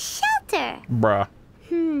used as a shelter. Bruh.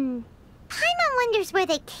 Paimon wonders where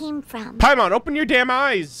they came from. Paimon, open your damn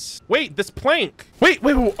eyes. Wait, this plank. Wait.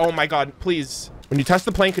 Oh my god, please. When you touch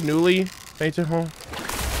the plank anew,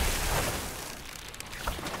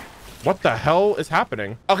 what the hell is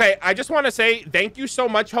happening? Okay, I just want to say thank you so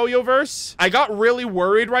much, Hoyoverse. I got really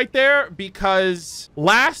worried right there because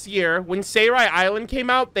last year when Seirai Island came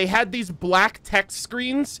out, they had these black text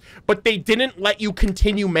screens, but they didn't let you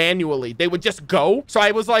continue manually. They would just go. So I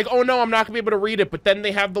was like, oh no, I'm not gonna be able to read it. But then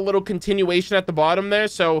they have the little continuation at the bottom there.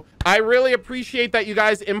 So I really appreciate that you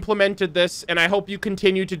guys implemented this, and I hope you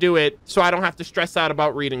continue to do it so I don't have to stress out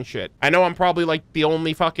about reading shit. I know I'm probably like the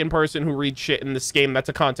only fucking person who reads shit in this game that's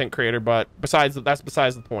a content creator, but that's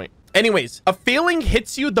besides the point. Anyways, a feeling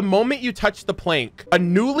hits you the moment you touch the plank. A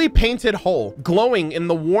newly painted hole, glowing in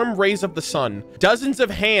the warm rays of the sun. Dozens of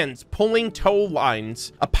hands pulling toe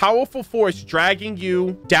lines. A powerful force dragging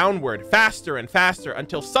you downward, faster and faster,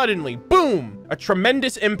 until suddenly, boom! A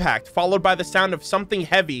tremendous impact, followed by the sound of something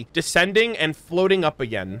heavy descending and floating up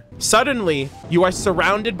again. Suddenly, you are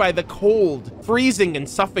surrounded by the cold, freezing and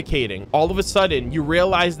suffocating. All of a sudden, you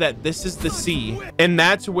realize that this is the sea, and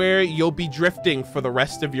that's where you'll be drifting for the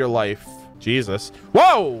rest of your life. Jesus.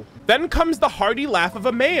 Whoa! Then comes the hearty laugh of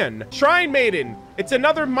a man. Shrine Maiden, it's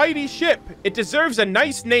another mighty ship. It deserves a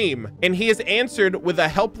nice name. And he is answered with a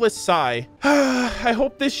helpless sigh. I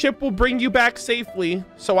hope this ship will bring you back safely,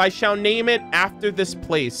 so I shall name it after this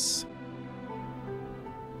place.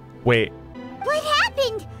 Wait. What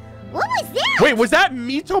happened? What was that? Wait, was that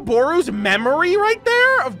Mitoboru's memory right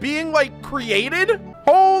there of being like created?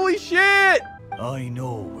 Holy shit! I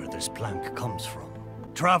know where this plank comes from.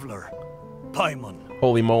 Traveler, Paimon.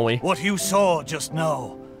 Holy moly. What you saw just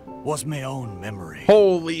now was my own memory.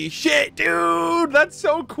 Holy shit, dude! That's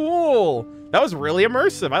so cool. That was really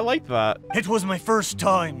immersive. I like that. It was my first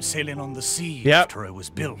time sailing on the sea after I was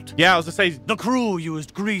built. Yeah, I was gonna say. The crew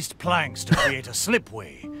used greased planks to create a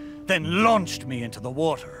slipway, then launched me into the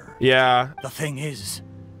water. Yeah. The thing is,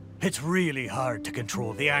 it's really hard to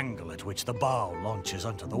control the angle at which the bow launches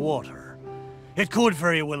onto the water. It could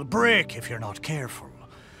very well break if you're not careful,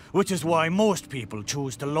 which is why most people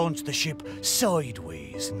choose to launch the ship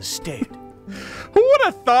sideways instead. Who would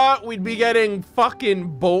have thought we'd be getting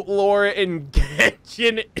fucking boat lore in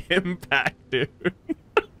Genshin Impact, dude?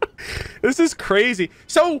 This is crazy.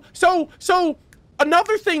 So,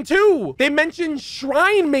 another thing too, they mentioned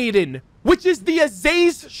Shrine Maiden, which is the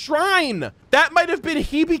Azae's shrine. That might have been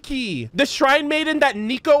Hibiki, the Shrine Maiden that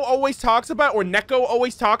Nico always talks about, or Neko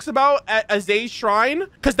always talks about at Azae's shrine,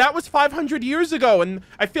 because that was 500 years ago. And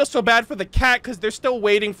I feel so bad for the cat because they're still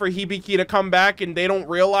waiting for Hibiki to come back, and they don't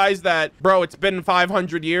realize that, bro, it's been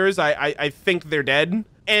 500 years. I think they're dead.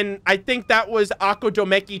 And I think that was Ako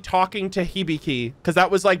Domeki talking to Hibiki, because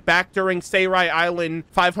that was like back during Seirai Island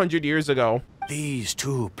 500 years ago. These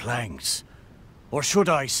 2 planks, or should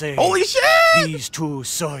I say, holy shit! These 2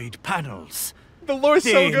 side panels. The lore's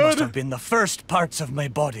so good. They must have been the first parts of my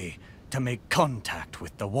body to make contact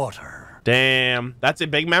with the water. Damn, that's a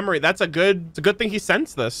big memory. It's a good thing he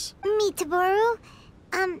sensed this. Mitoboru,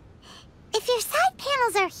 if your side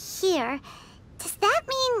panels are here, does that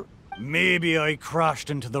mean... Maybe I crashed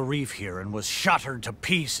into the reef here and was shattered to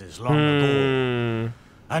pieces long ago.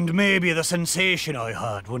 And maybe the sensation I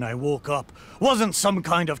had when I woke up wasn't some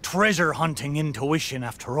kind of treasure hunting intuition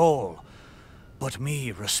after all, but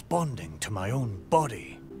me responding to my own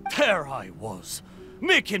body. There I was,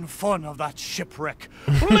 making fun of that shipwreck,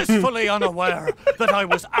 blissfully unaware that I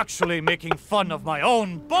was actually making fun of my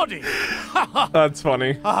own body. That's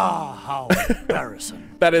funny. Ah, how embarrassing.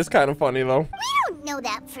 That is kind of funny, though. We don't know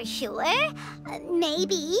that for sure.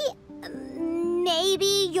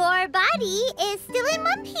 Maybe your body is still in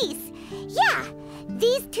one piece. Yeah,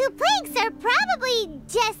 these 2 planks are probably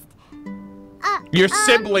just... your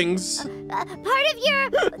siblings. part of your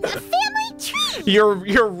family tree.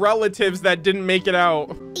 Your relatives that didn't make it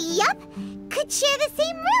out. Yup, could share the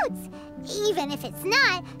same roots. Even if it's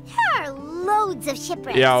not, there are loads of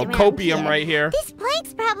shipwrecks around copium here. right here. These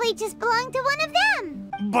planks probably just belong to one of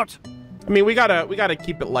them. But... I mean, we gotta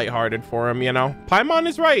keep it lighthearted for him, you know? Paimon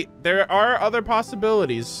is right. There are other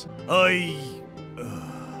possibilities.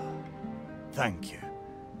 Thank you.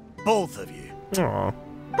 Both of you. Aw.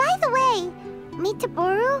 By the way,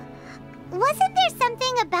 Mitoboru, wasn't there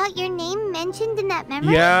something about your name mentioned in that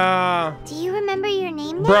memory? Yeah. Do you remember your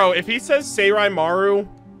name now? Bro, if he says Seirai Maru,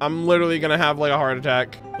 I'm literally gonna have like a heart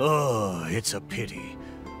attack. Oh, it's a pity.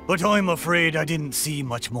 But I'm afraid I didn't see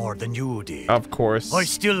much more than you did. Of course. I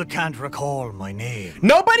still can't recall my name.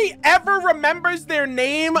 Nobody ever remembers their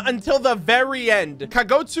name until the very end.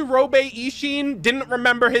 Kagotsu Robe Ishin didn't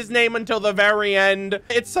remember his name until the very end.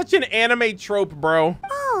 It's such an anime trope, bro.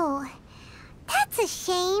 Oh, that's a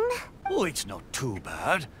shame. Oh, it's not too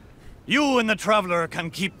bad. You and the Traveler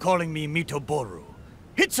can keep calling me Mitoboru.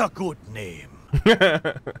 It's a good name.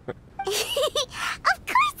 Of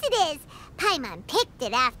course it is. Paimon picked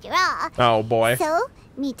it after all. Oh, boy. So,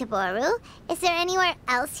 Mitoboru, is there anywhere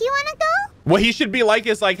else you want to go? What he should be like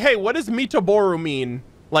is like, hey, what does Mitoboru mean?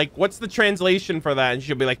 Like, what's the translation for that? And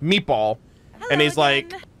she'll be like, meatball. And he's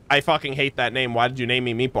like, I fucking hate that name. Why did you name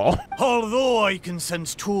me Meatball? Although I can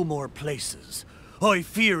sense 2 more places, I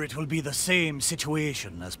fear it will be the same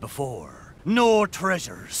situation as before. No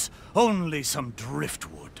treasures, only some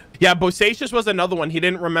driftwood. Yeah, Bosacius was another one. He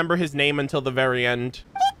didn't remember his name until the very end.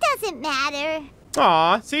 It doesn't matter.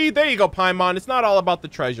 Aw, see, there you go, Paimon. It's not all about the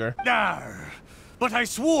treasure. Arr, but I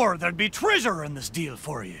swore there'd be treasure in this deal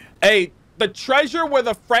for you. Hey, the treasure were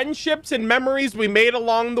the friendships and memories we made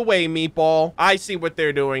along the way, Meatball. I see what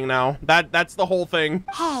they're doing now. That's the whole thing.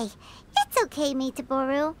 Hey, it's okay,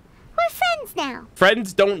 Mitoboru. We're friends now.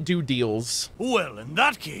 Friends don't do deals. Well, in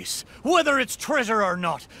that case, whether it's treasure or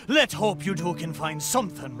not, let's hope you two can find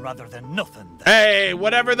something rather than nothing. Hey,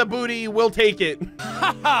 whatever the booty, we'll take it.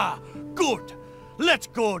 Ha ha! Good. Let's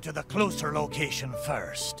go to the closer location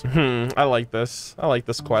first. I like this. I like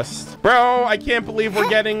this quest. Bro, I can't believe we're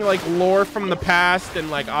getting like lore from the past and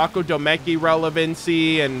like Ako Domeki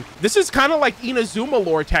relevancy. And this is kind of like Inazuma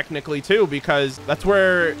lore technically too, because that's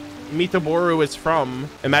where Mitoboru is from.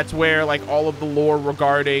 And that's where like all of the lore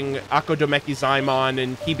regarding Ako Domeki Zaemon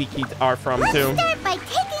and Hibiki are from too. Let's start by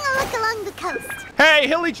taking a look along the coast. Hey,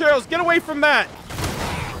 hilly trails, get away from that.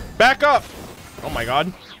 Back up. Oh my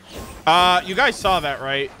God. You guys saw that,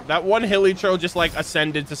 right? That one hilly trail just like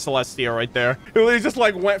ascended to Celestia right there. It just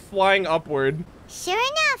like went flying upward. Sure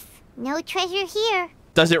enough, no treasure here.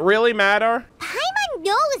 Does it really matter? Paimon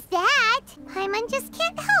knows that. Paimon just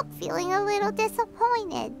can't help feeling a little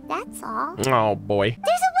disappointed, that's all. Oh boy.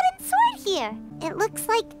 There's a wooden sword here. It looks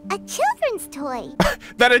like a children's toy.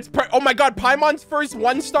 That it's oh my God, Paimon's first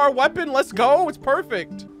 1-star weapon. Let's go. It's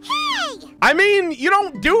perfect. Hey! I mean, you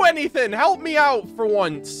don't do anything. Help me out for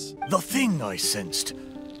once. The thing I sensed.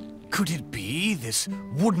 Could it be this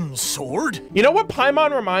wooden sword? You know what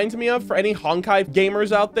Paimon reminds me of for any Honkai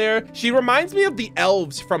gamers out there? She reminds me of the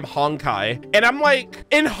elves from Honkai. And I'm like,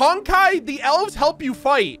 in Honkai, the elves help you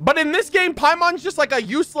fight. But in this game, Paimon's just like a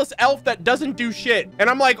useless elf that doesn't do shit. And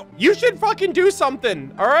I'm like, you should fucking do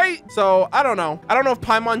something, all right? So, I don't know. I don't know if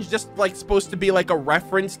Paimon's just like supposed to be like a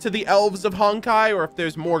reference to the elves of Honkai or if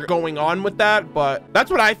there's more going on with that. But that's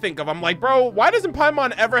what I think of. I'm like, bro, why doesn't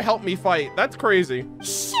Paimon ever help me fight? That's crazy.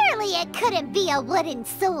 Surely it couldn't be a wooden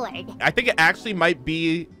sword. I think it actually might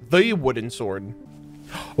be the wooden sword.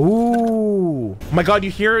 Ooh. Oh my God,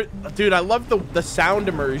 you hear it? Dude, I love the sound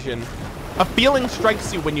immersion. A feeling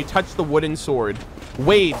strikes you when you touch the wooden sword.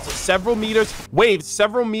 Waves several meters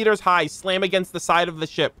high slam against the side of the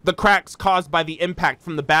ship. The cracks caused by the impact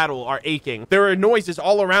from the battle are aching. There are noises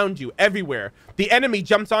all around you, everywhere. The enemy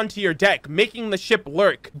jumps onto your deck, making the ship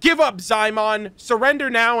lurk. Give up, Zaemon. Surrender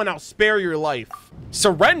now and I'll spare your life.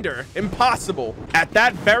 Surrender? Impossible. At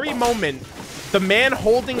that very moment, the man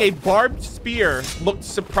holding a barbed spear looked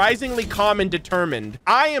surprisingly calm and determined.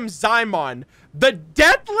 I am Zaemon, the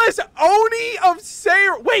deathless Oni of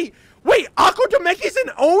Seir. Wait, Ako Domeki's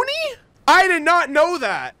an Oni? I did not know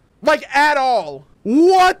that. Like, at all.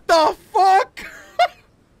 What the fuck?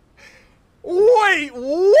 Wait,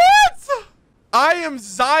 what? I am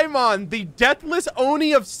Zaemon, the deathless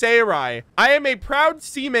Oni of Seirai. I am a proud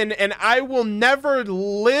seaman, and I will never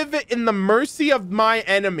live in the mercy of my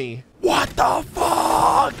enemy. What the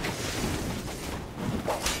fuck?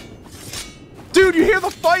 Dude, you hear the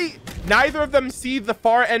fight? Neither of them see the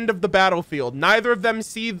far end of the battlefield. Neither of them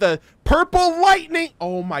see the purple lightning.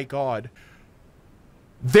 Oh my God.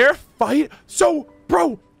 Their fight. So,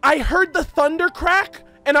 bro, I heard the thunder crack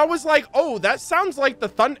and I was like, oh, that sounds like the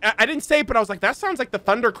thunder. I didn't say it, but I was like, that sounds like the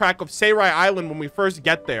thunder crack of Seirai Island when we first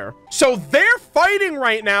get there. So they're fighting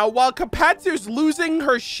right now while Kapatsu's losing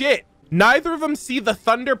her shit. Neither of them see the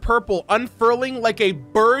thunder purple unfurling like a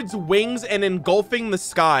bird's wings and engulfing the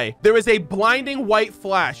sky. There is a blinding white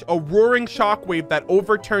flash, a roaring shockwave that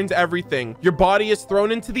overturns everything. Your body is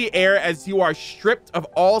thrown into the air as you are stripped of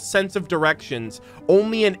all sense of directions.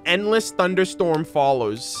 Only an endless thunderstorm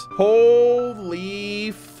follows.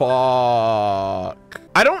 Holy fuck.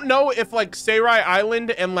 I don't know if like Seirai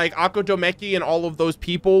Island and like Ako Domeki and all of those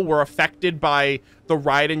people were affected by the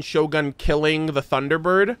Raiden Shogun killing the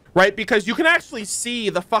Thunderbird, right? Because you can actually see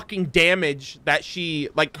the fucking damage that she,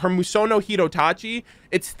 like her Musono Hirotachi,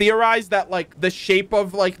 it's theorized that like the shape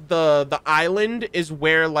of like the island is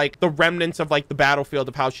where like the remnants of like the battlefield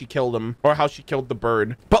of how she killed him or how she killed the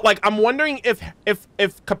bird. But like I'm wondering if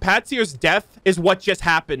Kapatsir's death is what just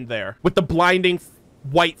happened there with the blinding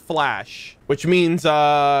white flash, which means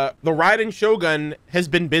the Raiden Shogun has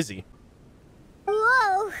been busy.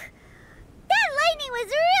 Whoa. That lightning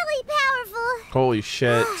was really powerful. Holy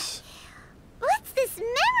shit. What's this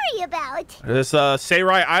memory about? This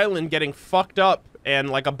Seirai Island getting fucked up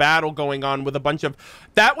and like a battle going on with a bunch of...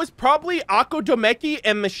 That was probably Ako Domeki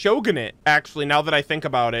and the Shogunate, actually, now that I think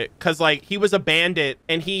about it. Because, like, he was a bandit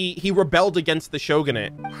and he rebelled against the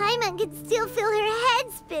Shogunate. Paimon could still feel her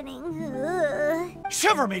head spinning. Ugh.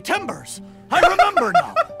 Shiver me timbers! I remember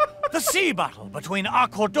now. The sea battle between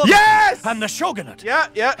Ako Domeki Yes! and the Shogunate. Yeah.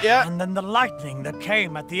 And then the lightning that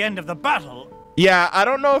came at the end of the battle. Yeah, I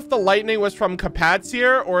don't know if the lightning was from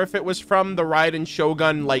Kapatsir or if it was from the Raiden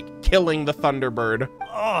Shogun, like, killing the Thunderbird.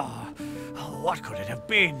 Oh, what could it have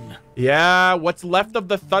been? Yeah, what's left of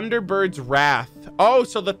the Thunderbird's wrath. Oh,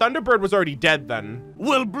 so the Thunderbird was already dead then.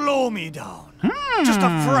 Will blow me down. Just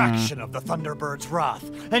a fraction of the Thunderbird's wrath,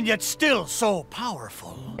 and yet still so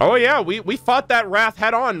powerful. Oh yeah, we fought that wrath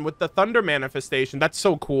head on with the Thunder manifestation. That's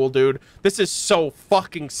so cool, dude. This is so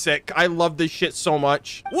fucking sick. I love this shit so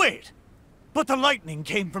much. Wait, but the lightning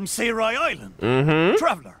came from Seirai Island.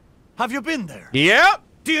 Traveler, have you been there? Yep.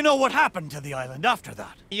 Do you know what happened to the island after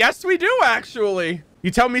that? Yes, we do, actually.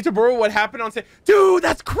 You tell me, Taburo, what happened on... Dude,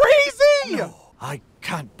 that's crazy! No, I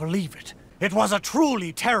can't believe it. It was a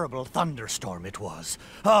truly terrible thunderstorm, it was.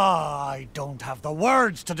 I don't have the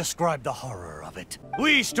words to describe the horror of it.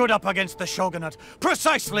 We stood up against the Shogunate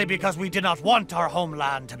precisely because we did not want our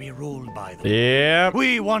homeland to be ruled by them. Yep.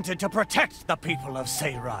 We wanted to protect the people of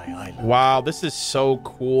Seirai Island. Wow, this is so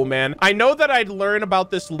cool, man. I know that I'd learn about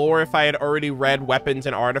this lore if I had already read Weapons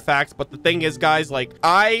and Artifacts, but the thing is, guys, like,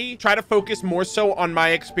 I try to focus more so on my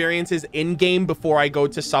experiences in-game before I go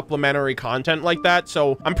to supplementary content like that,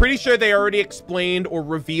 so I'm pretty sure they already explained or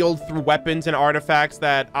revealed through Weapons and Artifacts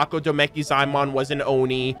that Ako Domeki Zaemon was an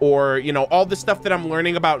Oni, or, you know, all the stuff that I'm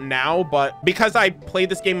learning about now. But because I play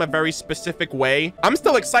this game a very specific way, I'm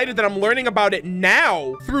still excited that I'm learning about it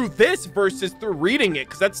now through this versus through reading it,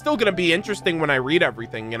 because that's still gonna be interesting when I read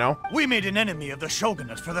everything, you know? We made an enemy of the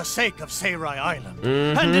Shogunate for the sake of Seirai Island.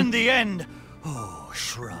 And in the end, oh,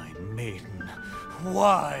 Shrine Maiden,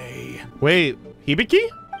 why? Wait, Hibiki?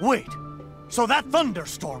 Wait, so that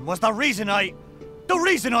thunderstorm was the reason I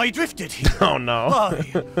drifted here. Oh no.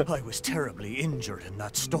 I was terribly injured in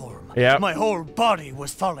that storm. Yeah. My whole body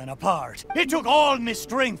was falling apart. It took all my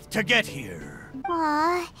strength to get here.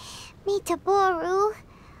 Aw, me Taboru.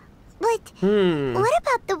 But what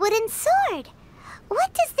about the wooden sword?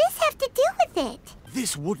 What does this have to do with it?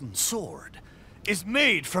 This wooden sword is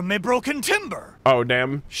made from my broken timber. Oh,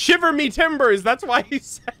 damn. Shiver me timbers. That's why he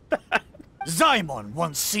said that. Zaemon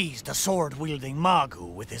once seized a sword-wielding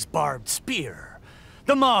Magu with his barbed spear.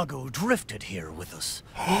 The Magu drifted here with us.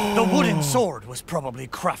 The wooden sword was probably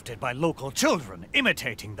crafted by local children,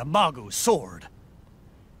 imitating the Magu's sword.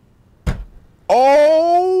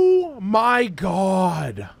 Oh my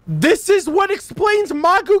god. This is what explains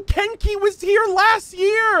Magu Kenki was here last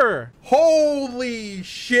year. Holy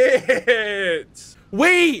shit.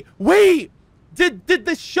 Wait. Did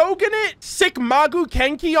the Shogunate sick Magu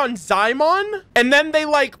Kenki on Zaemon? And then they,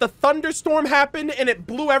 like, the thunderstorm happened and it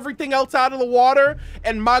blew everything else out of the water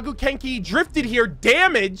and Magu Kenki drifted here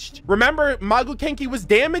damaged. Remember, Magu Kenki was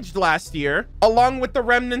damaged last year, along with the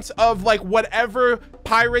remnants of, like, whatever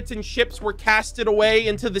pirates and ships were casted away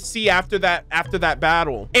into the sea after that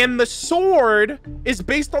battle. And the sword is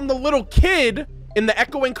based on the little kid in the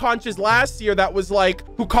Echoing Conches last year that was like,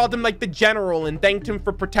 who called him like the general and thanked him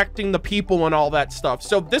for protecting the people and all that stuff.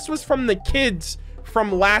 So this was from the kids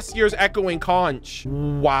from last year's Echoing Conch.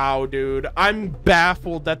 Wow, dude. I'm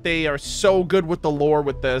baffled that they are so good with the lore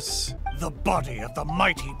with this. The body of the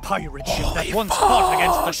mighty pirate ship that once fought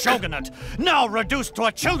against the Shogunate, now reduced to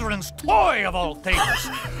a children's toy of all things.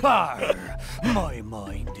 Arr, my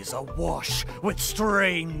mind is awash with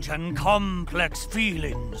strange and complex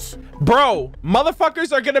feelings. Bro,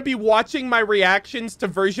 motherfuckers are gonna be watching my reactions to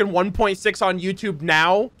version 1.6 on YouTube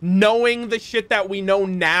now, knowing the shit that we know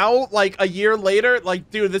now, like a year later.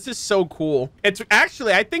 Like, dude, this is so cool. It's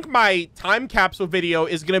actually, I think my time capsule video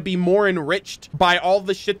is gonna be more enriched by all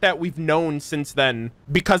the shit that we've known since then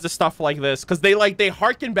because of stuff like this, because they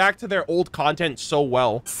harken back to their old content so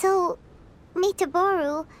well. So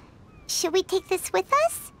Mitaboru, should we take this with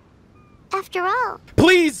us? After all,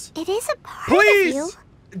 Please! it is a part Please! of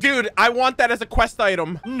you. Dude, I want that as a quest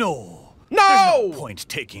item. No. No! There's no point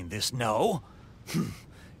taking this now.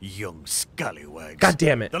 Young scallywags. God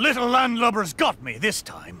damn it. The little landlubbers got me this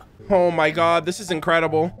time. Oh my god, this is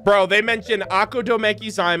incredible. Bro, they mentioned Ako Domeki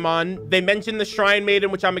Zaemon. They mentioned the Shrine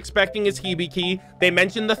Maiden, which I'm expecting is Hibiki. They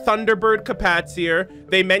mentioned the Thunderbird Kapatsir.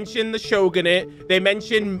 They mentioned the Shogunate. They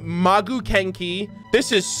mentioned Magu Kenki.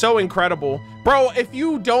 This is so incredible. Bro, if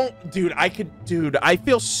you don't... Dude, I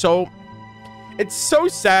feel so... It's so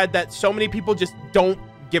sad that so many people just don't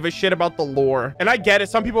give a shit about the lore. And I get it.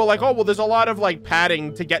 Some people are like, oh, well, there's a lot of like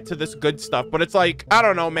padding to get to this good stuff. But it's like, I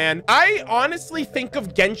don't know, man. I honestly think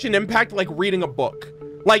of Genshin Impact like reading a book.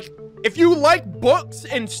 Like, if you like books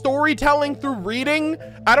and storytelling through reading,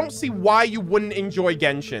 I don't see why you wouldn't enjoy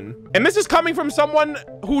Genshin. And this is coming from someone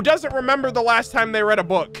who doesn't remember the last time they read a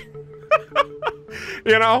book.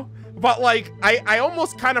 You know? But like, I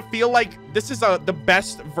almost kind of feel like this is the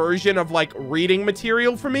best version of like reading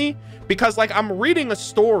material for me, because like I'm reading a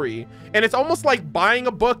story and it's almost like buying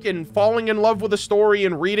a book and falling in love with a story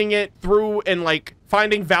and reading it through and like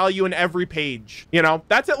finding value in every page. You know,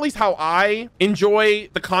 that's at least how I enjoy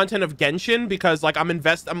the content of Genshin, because like I'm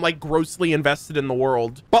like grossly invested in the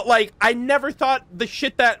world. But like, I never thought the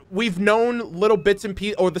shit that we've known little bits and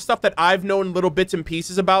pieces, or the stuff that I've known little bits and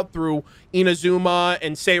pieces about through Inazuma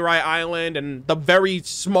and Seirai Island and the very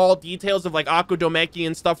small details of like Ako Domeki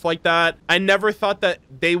and stuff like that, I never thought that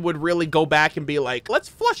they would really go back and be like, let's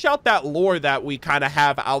flush out that lore that we kind of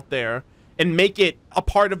have out there and make it a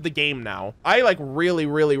part of the game now. I like really,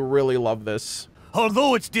 really, really love this.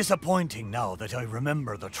 Although it's disappointing now that I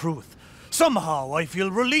remember the truth, somehow I feel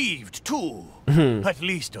relieved too. At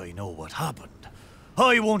least I know what happened.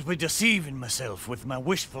 I won't be deceiving myself with my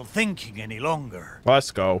wishful thinking any longer. Let's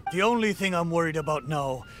go. The only thing I'm worried about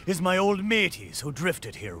now is my old mateys who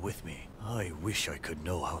drifted here with me. I wish I could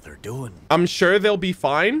know how they're doing. I'm sure they'll be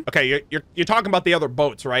fine. Okay, you're talking about the other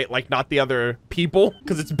boats, right? Like not the other people?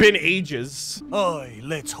 Because it's been ages. Aye,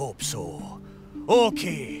 let's hope so.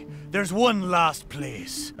 Okay, there's one last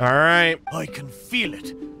place. All right. I can feel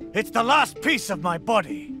it. It's the last piece of my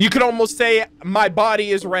body. You could almost say my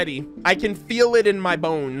body is ready. I can feel it in my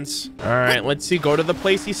bones. All right, let's see. Go to the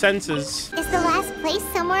place he senses. Is the last place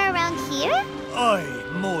somewhere around here?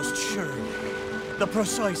 Aye, most surely. The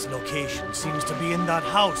precise location seems to be in that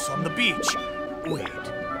house on the beach. Wait.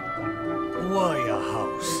 Why a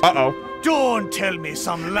house? Uh-oh. Don't tell me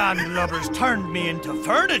some landlubbers turned me into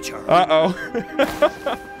furniture. Uh-oh.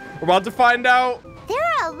 We're about to find out. There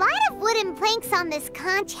are a lot of wooden planks on this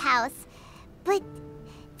conch house, but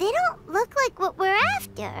they don't look like what we're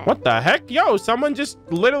after. What the heck? Yo, someone just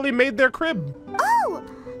literally made their crib. Oh,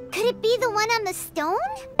 could it be the one on the stone?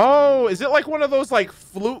 Oh, is it like one of those like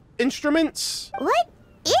flute instruments? What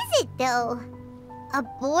is it though? A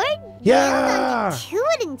board Yeah. nailed onto 2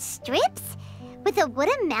 wooden strips with a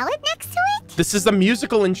wooden mallet next to it? This is a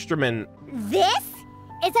musical instrument. This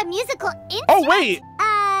is a musical instrument? Oh, wait.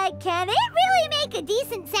 Can it really make a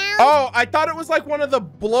decent sound? Oh, I thought it was like one of the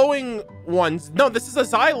blowing ones. No, this is a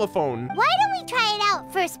xylophone. Why don't we try it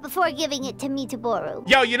out first before giving it to Mitaboru?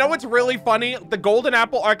 Yo, you know what's really funny? The Golden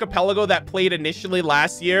Apple Archipelago that played initially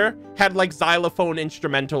last year had like xylophone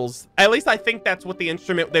instrumentals. At least I think that's what the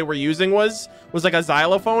instrument they were using was like a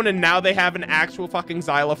xylophone, and now they have an actual fucking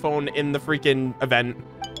xylophone in the freaking event.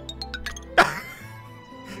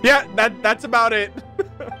 Yeah, that's about it.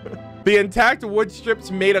 The intact wood strips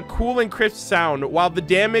made a cool and crisp sound, while the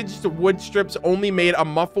damaged wood strips only made a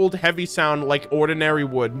muffled, heavy sound like ordinary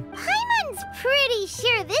wood. Paimon's pretty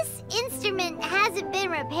sure this instrument hasn't been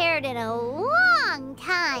repaired in a long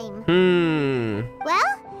time.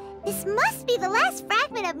 Well, this must be the last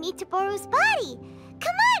fragment of Mitaboru's body.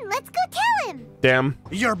 Come on, let's go tell him. Damn.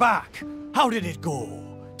 You're back. How did it go?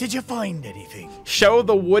 Did you find anything? Show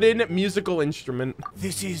the wooden musical instrument.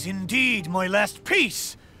 This is indeed my last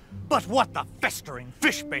piece. But what the festering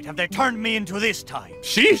fishbait have they turned me into this time?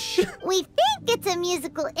 Sheesh. We think it's a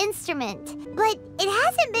musical instrument, but it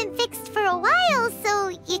hasn't been fixed for a while, so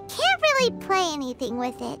you can't really play anything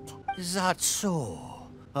with it. Is that so?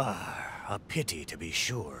 Ah, a pity to be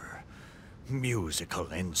sure.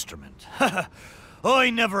 Musical instrument. I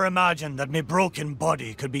never imagined that my broken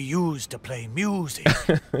body could be used to play music.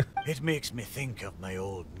 It makes me think of my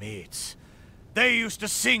old mates. They used to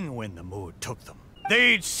sing when the mood took them.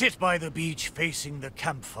 They'd sit by the beach facing the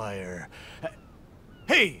campfire.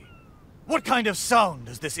 Hey, what kind of sound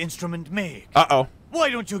does this instrument make? Uh-oh. Why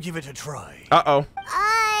don't you give it a try? Uh-oh.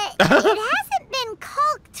 It hasn't been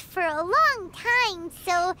caulked for a long time,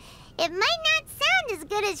 so it might not sound sound as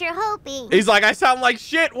good as you're hoping. He's like, I sound like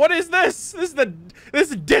shit. What is this? This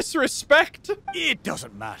is disrespect. It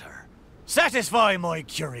doesn't matter. Satisfy my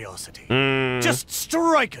curiosity. Just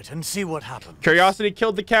strike it and see what happens. Curiosity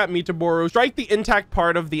killed the cat, Mitaboru. Strike the intact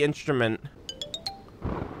part of the instrument.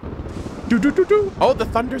 Oh, the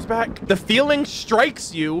thunder's back. The feeling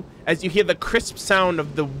strikes you as you hear the crisp sound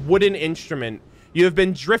of the wooden instrument. You have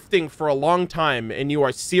been drifting for a long time and you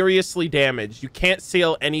are seriously damaged. You can't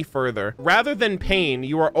sail any further. Rather than pain,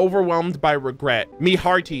 you are overwhelmed by regret. Me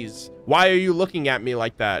hearties, why are you looking at me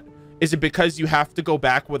like that? Is it because you have to go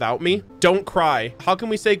back without me? Don't cry. How can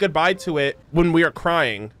we say goodbye to it when we are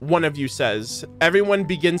crying? One of you says. Everyone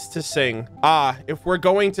begins to sing. Ah, if we're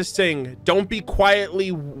going to sing, don't be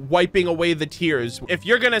quietly wiping away the tears. If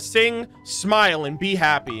you're gonna sing, smile and be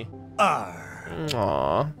happy.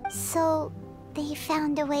 Aww. So, they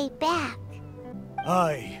found a way back.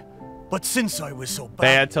 Aye, but since I was so bad,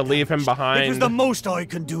 they had to leave him behind. It was the most I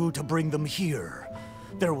could do to bring them here.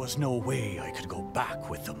 There was no way I could go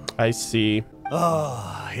back with them. I see.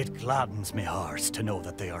 Ah, it gladdens me heart to know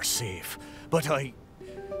that they are safe. But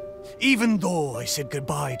even though I said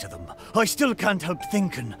goodbye to them, I still can't help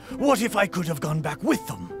thinking, what if I could have gone back with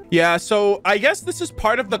them? Yeah, so I guess this is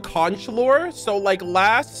part of the conch lore. So like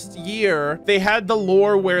last year, they had the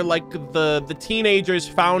lore where like the teenagers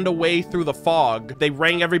found a way through the fog. They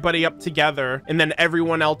rang everybody up together and then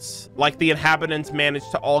everyone else, like the inhabitants,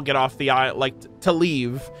 managed to all get off the island, like to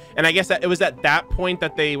leave. And I guess that it was at that point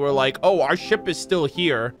that they were like, oh, our ship is still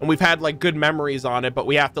here and we've had like good memories on it, but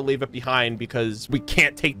we have to leave it behind because we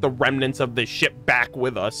can't take the remnants of the ship back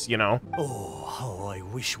with us, you know? Oh, how I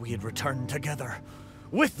wish we had returned together.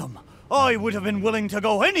 With them, I would have been willing to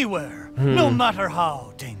go anywhere, no matter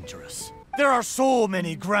how dangerous. There are so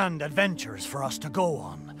many grand adventures for us to go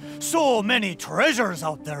on. So many treasures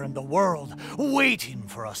out there in the world, waiting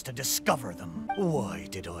for us to discover them. Why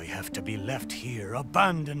did I have to be left here,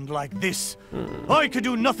 abandoned like this? I could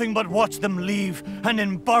do nothing but watch them leave and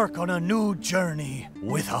embark on a new journey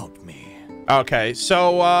without me. Okay,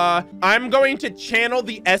 so I'm going to channel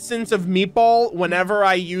the essence of Meatball whenever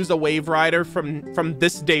I use a Wave Rider from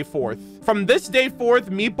this day forth. From this day forth,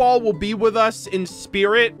 Meatball will be with us in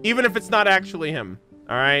spirit, even if it's not actually him.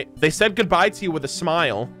 All right? They said goodbye to you with a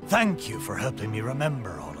smile. Thank you for helping me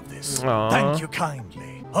remember all of this. Aww. Thank you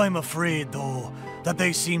kindly. I'm afraid, though, that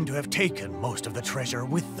they seem to have taken most of the treasure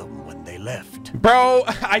with them when they left. Bro,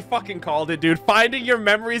 I fucking called it, dude. Finding your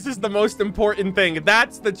memories is the most important thing.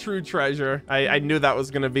 That's the true treasure. I knew that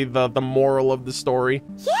was gonna be the moral of the story.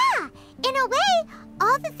 Yeah, in a way,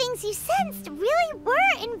 all the things you sensed really were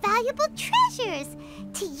invaluable treasures.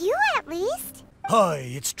 To you, at least.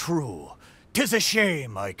 Aye, it's true. 'Tis a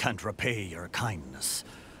shame I can't repay your kindness.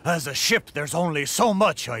 As a ship, there's only so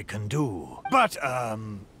much I can do. But,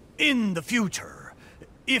 in the future,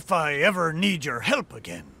 if I ever need your help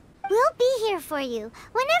again... We'll be here for you,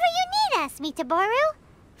 whenever you need us, Mitaboru.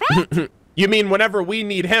 Right? You mean whenever we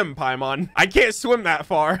need him, Paimon? I can't swim that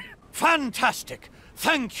far. Fantastic.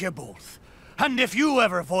 Thank you both. And if you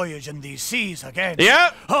ever voyage in these seas again,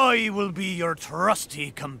 yep, I will be your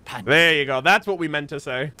trusty companion. There you go. That's what we meant to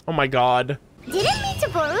say. Oh my god. Didn't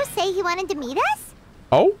Mitaboru say he wanted to meet us?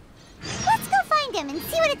 Oh? Let's go find him and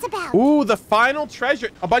see what it's about. Ooh, the final treasure.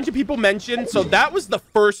 A bunch of people mentioned, so that was the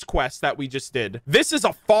first quest that we just did. This is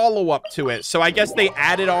a follow-up to it, so I guess they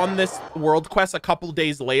added on this world quest a couple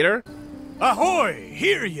days later. Ahoy!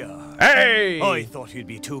 Hear ya! Hey! I thought you'd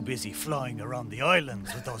be too busy flying around the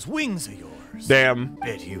islands with those wings of yours. Damn.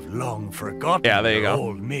 Bet you've long forgotten there you your go.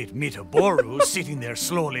 old mate Mitaboru sitting there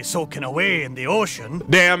slowly soaking away in the ocean.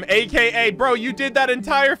 Damn, AKA, bro, you did that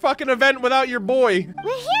entire fucking event without your boy.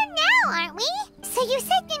 We're here now, aren't we? So you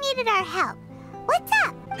said you needed our help. What's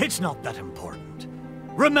up? It's not that important.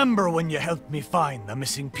 Remember when you helped me find the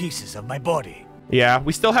missing pieces of my body? Yeah,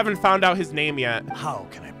 we still haven't found out his name yet. How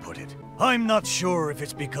can I put it? I'm not sure if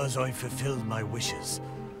it's because I fulfilled my wishes,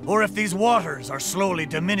 or if these waters are slowly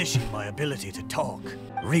diminishing my ability to talk.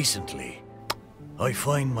 Recently, I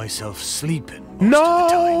find myself sleeping most of the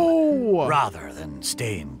time, rather than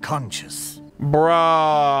staying conscious.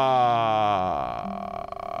 Bruh.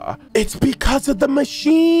 It's because of the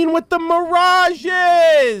machine with the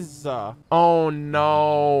mirages! Oh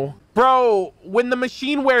no. Bro, when the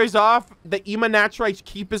machine wears off, the Imanatrite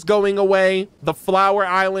Keep is going away, the Flower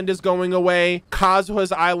Island is going away,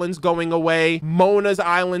 Kazuha's Island's going away, Mona's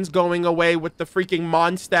Island's going away with the freaking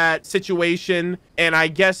Mondstadt situation, and I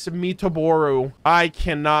guess Mitaboru. I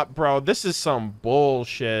cannot, bro. This is some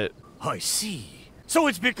bullshit. I see. So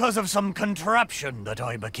it's because of some contraption that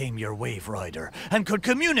I became your Wave Rider and could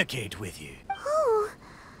communicate with you. Oh,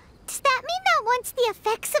 does that mean that once the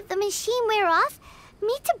effects of the machine wear off,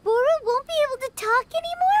 Mitaboru won't be able to talk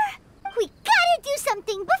anymore? We gotta do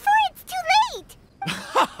something before it's too late!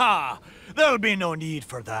 Ha! There'll be no need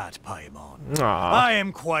for that, Paimon. I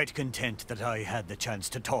am quite content that I had the chance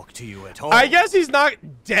to talk to you at all. I guess he's not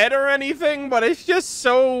dead or anything, but it's just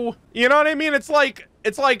so, you know what I mean? It's like,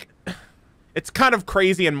 it's kind of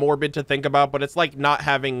crazy and morbid to think about, but it's like not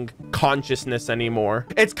having consciousness anymore.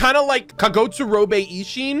 It's kind of like Kagotsurobe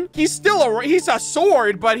Ishin. He's a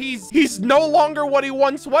sword, but he's no longer what he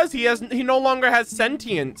once was. He no longer has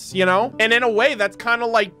sentience, you know? And in a way, that's kind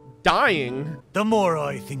of like dying. The more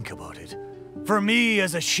I think about it, for me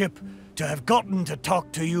as a ship to have gotten to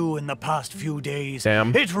talk to you in the past few days,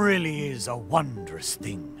 it really is a wondrous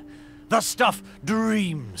thing. The stuff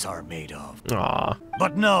dreams are made of. Aww.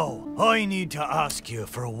 But no, I need to ask you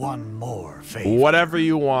for one more favor. Whatever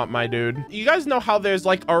you want, my dude. You guys know how there's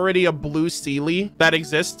like already a blue Sealy that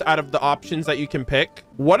exists out of the options that you can pick?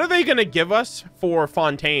 What are they gonna give us for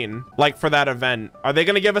Fontaine, like for that event? Are they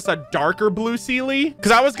gonna give us a darker blue Sealy?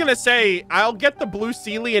 Because I was gonna say, I'll get the blue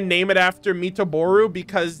Sealy and name it after Mitoboru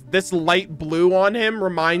because this light blue on him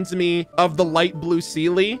reminds me of the light blue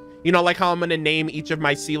Sealy. You know, like how I'm gonna name each of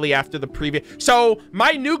my Sealy after the previous. So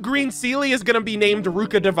my new green Sealy is gonna be named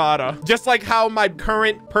Ruka Devada, just like how my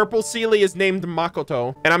current purple Sealy is named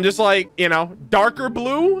Makoto. And I'm just like, you know, darker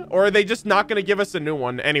blue, or are they just not gonna give us a new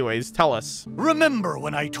one? Anyways, tell us. Remember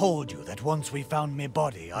when I told you that once we found me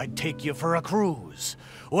body, I'd take you for a cruise?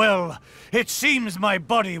 Well, it seems my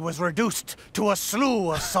body was reduced to a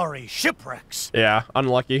slew of sorry shipwrecks. Yeah,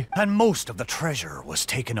 unlucky. And most of the treasure was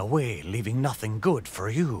taken away, leaving nothing good for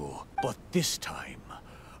you. But this time,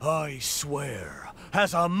 I swear,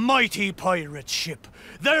 as a mighty pirate ship,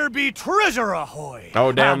 there be treasure ahoy!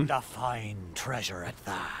 Oh, damn. And a fine treasure at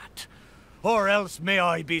that. Or else may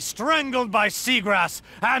I be strangled by seagrass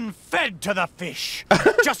and fed to the fish.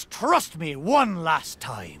 Just trust me one last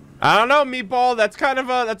time. I don't know, Meatball. That's kind of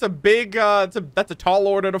that's a big, that's a tall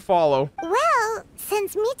order to follow. Well,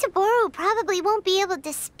 since Mitaboru probably won't be able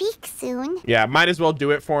to speak soon. Yeah, might as well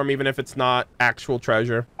do it for him, even if it's not actual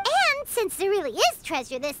treasure. And since there really is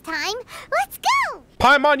treasure this time, let's go!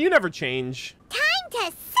 Paimon, you never change. Time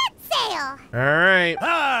to set sail! All right.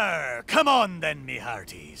 Arr, come on then, me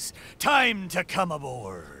hearties. Time to come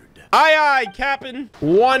aboard. Aye, aye, Captain.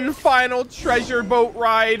 One final treasure boat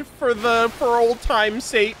ride for old time's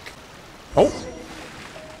sake. Oh.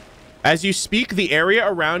 As you speak, the area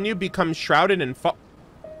around you becomes shrouded in fog.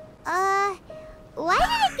 Why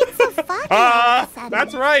did it get so foggy all of a sudden?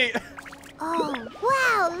 That's right. Oh,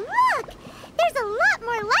 wow, look! There's a lot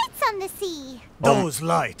more lights on the sea. Those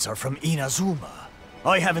lights are from Inazuma.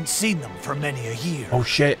 I haven't seen them for many a year. Oh,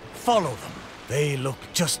 shit. Follow them. They look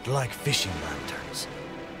just like fishing lanterns.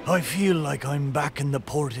 I feel like I'm back in the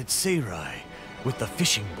port at Seirai, with the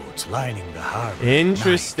fishing boats lining the harbor.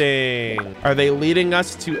 Interesting. Are they leading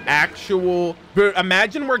us to actual...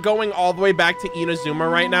 Imagine we're going all the way back to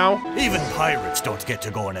Inazuma right now. Even pirates don't get to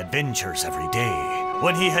go on adventures every day.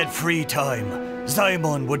 When he had free time,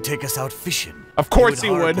 Zaemon would take us out fishing. Of course he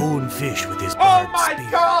would. Harpoon fish with his Oh barbed my spear.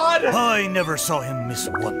 God! I never saw him miss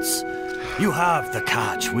once. You have the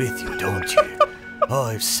catch with you, don't you?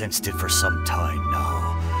 I've sensed it for some time now.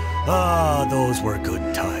 Ah, those were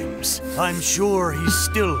good times. I'm sure he's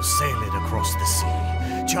still sailing across the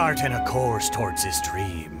sea, charting a course towards his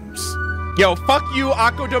dreams. Yo, fuck you,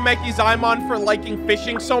 Ako Domeki Zaemon, for liking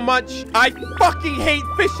fishing so much. I fucking hate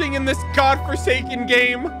fishing in this godforsaken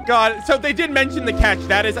game. God, so they did mention the catch.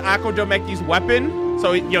 That is Ako Domeki's weapon.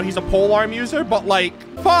 So, you know, he's a polearm user, but like,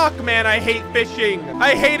 fuck, man, I hate fishing.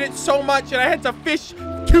 I hate it so much, and I had to fish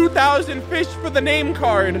 2,000 fish for the name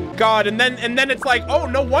card. God, and then it's like, oh,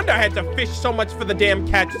 no wonder I had to fish so much for the damn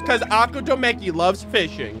catch. It's because Ako Domeki loves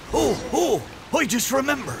fishing. Oh, I just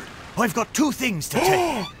remembered. I've got two things to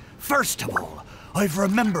tell you. First of all, I've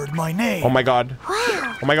remembered my name. Oh my God.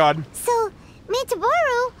 Wow. Oh my God. So,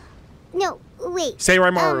 Mitaboru... No, wait.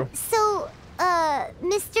 Seirai-maru.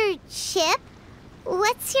 Mr. Chip?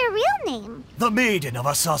 What's your real name? The maiden of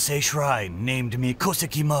Asase Shrine named me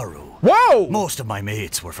Kosekimaru. Whoa! Most of my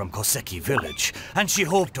mates were from Koseki village, and she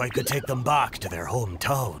hoped I could take them back to their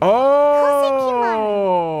hometown. Oh!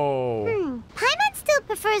 Paimon still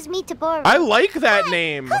prefers Mitaboru. I like that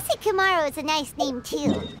name. Kosekimaru is a nice name,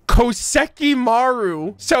 too.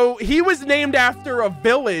 Kosekimaru. So he was named after a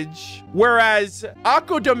village, whereas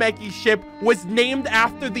Ako Domeki's ship was named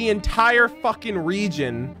after the entire fucking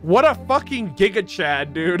region. What a fucking giga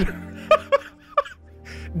chad, dude.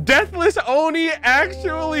 Deathless Oni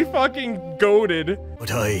actually fucking goated.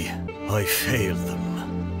 But I failed them.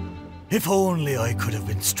 If only I could have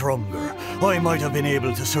been stronger, I might have been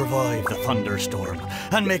able to survive the thunderstorm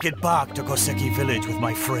and make it back to Koseki village with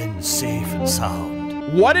my friends safe and sound.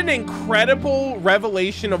 What an incredible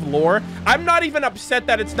revelation of lore. I'm not even upset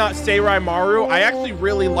that it's not Seirai Maru. I actually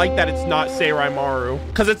really like that it's not Seirai Maru,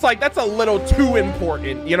 because it's like, that's a little too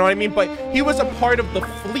important, you know what I mean? But he was a part of the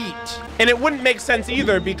fleet, and it wouldn't make sense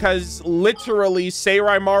either, because literally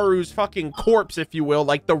Seirai Maru's fucking corpse, if you will,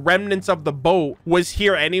 like the remnants of the boat was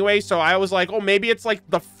here anyway. So I was like, oh, maybe it's like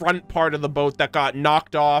the front part of the boat that got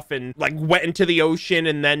knocked off and like went into the ocean,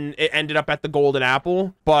 and then it ended up at the Golden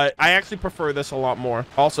Apple. But I actually prefer this a lot more.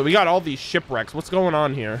 Also, we got all these shipwrecks. What's going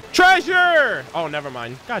on here? Treasure! Oh, never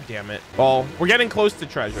mind. God damn it. Well, we're getting close to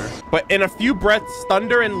treasure. But in a few breaths,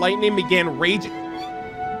 thunder and lightning began raging.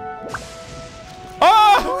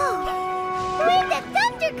 Oh! Where'd that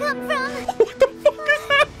thunder come from? What the fuck is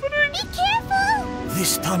happening? Be careful!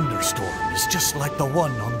 This thunderstorm is just like the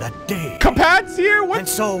one on that day. Kapat's here? What? And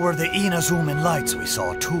so were the Inazuman lights we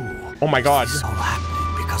saw too. Oh my god. This is all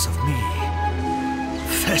happening because of me.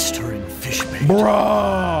 Festering fish bait.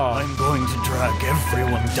 Bruh. I'm going to drag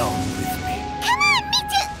everyone down with me. Come on, me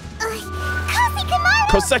too!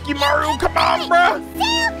 Koseki Koseki Maru, come on, bruh!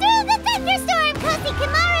 Sail through the thunderstorm, Koseki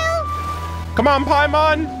Maru! Come on,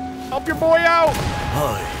 Paimon! Help your boy out!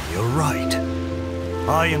 Aye, you're right.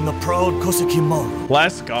 I am the proud Koseki Maru.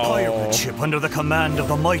 Let's go. Pirate ship under the command of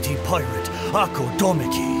the mighty pirate, Ako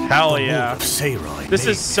Domeki. Hell the yeah. wolf of Seirai This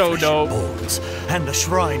made is so flesh and dope. Bones, and the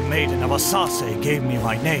shrine maiden of Asase gave me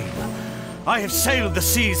my name. I have sailed the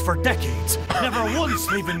seas for decades, never once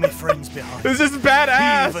leaving my friends behind. This is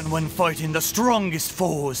badass! Even when fighting the strongest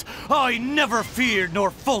foes, I never feared nor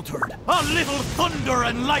faltered. A little thunder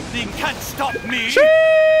and lightning can't stop me.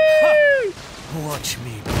 Watch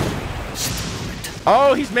me blaze through it.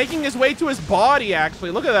 Oh, he's making his way to his body,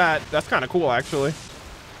 actually. Look at that. That's kind of cool, actually.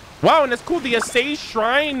 Wow, and it's cool. The Asase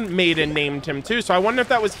Shrine Maiden named him, too. So I wonder if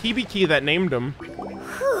that was Hibiki that named him.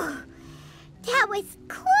 Whew. That was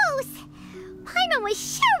close. Paimon was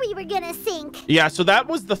sure we were gonna sink. Yeah, so that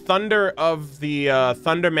was the thunder of the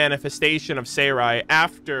thunder manifestation of Seirai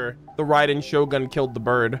after the Raiden Shogun killed the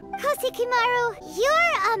bird. Koseki Maru,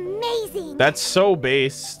 you're amazing. That's so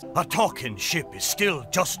based. A talking ship is still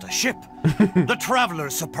just a ship. The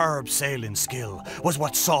traveler's superb sailing skill was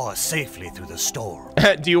what saw us safely through the storm.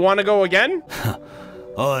 Do you want to go again?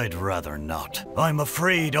 I'd rather not. I'm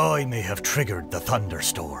afraid I may have triggered the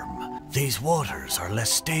thunderstorm. These waters are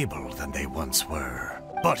less stable than they once were.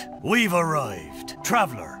 But we've arrived.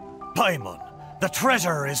 Traveler, Paimon, the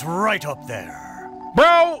treasure is right up there.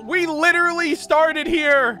 Bro, we literally started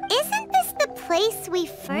here. Isn't this the place we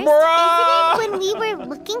first Bruh! visited when we were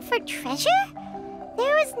looking for treasure?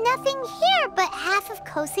 There was nothing here but half of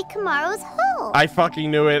Koseki Maru's hull. I fucking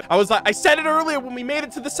knew it. I was like, I said it earlier when we made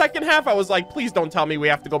it to the second half. I was like, please don't tell me we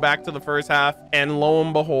have to go back to the first half. And lo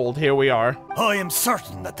and behold, here we are. I am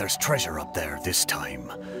certain that there's treasure up there this time.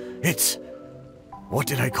 It's... what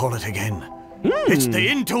did I call it again? It's the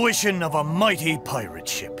intuition of a mighty pirate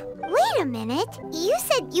ship. Wait a minute. You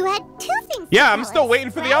said you had two things to Yeah, tell I'm still us, waiting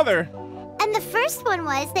for the right? other. And the first one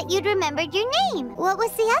was that you'd remembered your name. What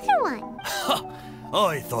was the other one?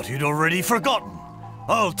 I thought you'd already forgotten.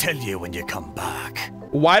 I'll tell you when you come back.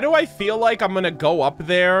 Why do I feel like I'm gonna go up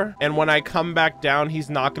there and when I come back down, he's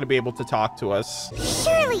not gonna be able to talk to us?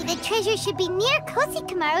 Surely the treasure should be near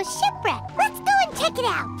Koseki Maru's shipwreck. Let's go and check it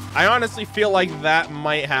out. I honestly feel like that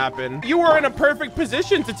might happen. You were in a perfect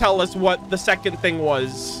position to tell us what the second thing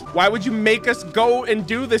was. Why would you make us go and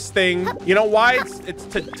do this thing? You know why? It's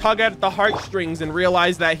to tug at the heartstrings and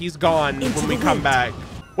realize that he's gone when we come back.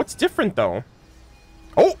 What's different though?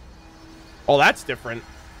 Oh! Oh, that's different.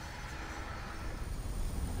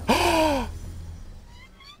 Oh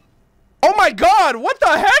my god, what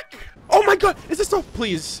the heck? Oh my god, is this so?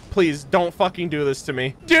 Please, please don't fucking do this to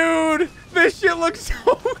me. Dude, this shit looks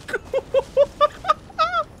so cool.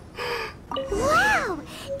 Wow,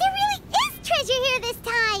 there really is treasure here this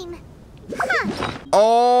time. Huh.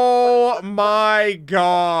 Oh my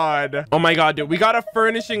god. Oh my god, dude, we got a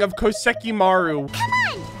furnishing of Koseki Maru. Come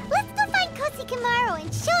on, let's go find Koseki Maru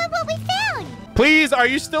and show him what we found. Please, are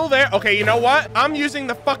you still there? Okay, you know what? I'm using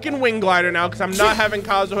the fucking wing glider now because I'm not having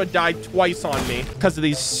Kazuha die twice on me because of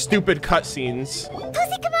these stupid cutscenes.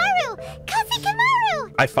 Koseki Maru! Koseki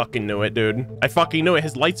Maru! I fucking knew it, dude. I fucking knew it.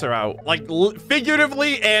 His lights are out. Like,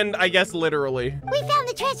 figuratively and I guess literally. We found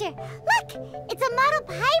the treasure. Look, it's a model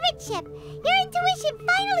pirate ship. Your intuition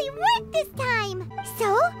finally worked this time. So,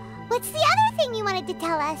 What's the other thing you wanted to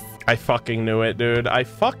tell us? I fucking knew it, dude. I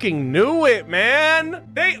fucking knew it, man.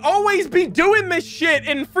 They always be doing this shit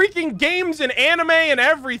in freaking games and anime and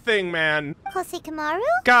everything, man. Kosekimaru?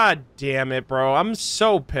 God damn it, bro. I'm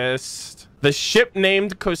so pissed. The ship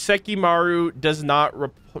named Kosekimaru does not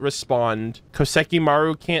respond.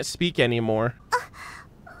 Kosekimaru can't speak anymore.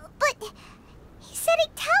 But he said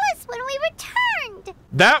he'd tell us when we returned.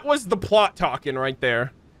 That was the plot talking right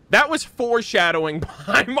there. That was foreshadowing,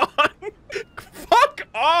 Paimon. Fuck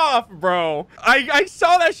off, bro. I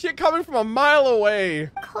saw that shit coming from a mile away.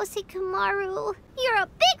 Kosekimaru, you're a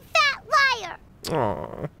big fat liar.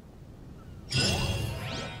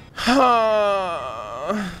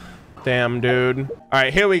 Aww. Damn, dude. All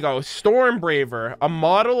right, here we go. Stormbraver, a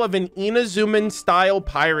model of an Inazuman-style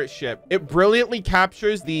pirate ship. It brilliantly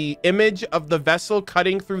captures the image of the vessel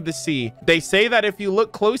cutting through the sea. They say that if you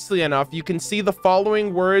look closely enough, you can see the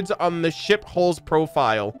following words on the ship hull's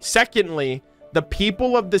profile. Secondly, the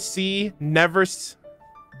people of the sea never...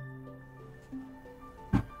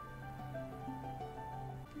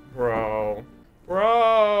 Bro,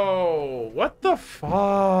 what the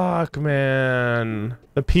fuck, man?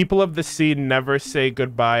 The people of the sea never say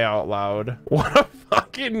goodbye out loud. What a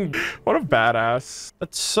badass.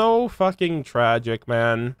 That's so fucking tragic,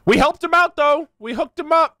 man. We helped him out, though. We hooked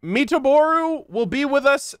him up. Mitoboru will be with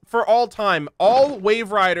us for all time. All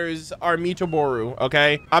Wave Riders are Mitoboru,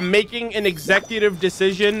 okay? I'm making an executive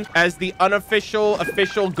decision as the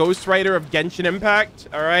official Ghost Rider of Genshin Impact,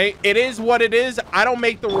 all right? It is what it is. I don't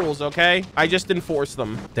make the rules, okay? I just enforce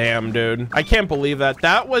them. Damn, dude. I can't believe that.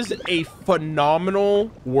 That was a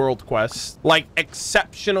phenomenal world quest. Like,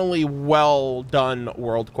 exceptionally well done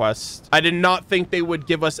world quest. I did not think they would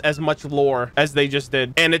give us as much lore as they just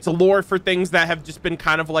did. And it's lore for things that have just been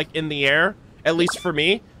kind of like in the air, at least for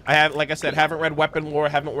me. I have, like I said, haven't read weapon lore,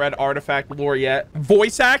 haven't read artifact lore yet.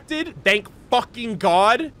 Voice acted, thank fucking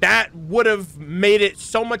God. That would have made it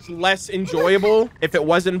so much less enjoyable if it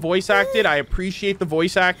wasn't voice acted. I appreciate the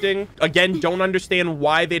voice acting. Again, don't understand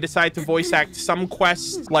why they decide to voice act some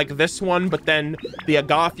quests like this one, but then the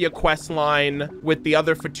Agafia quest line with the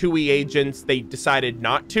other Fatui agents, they decided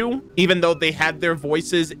not to, even though they had their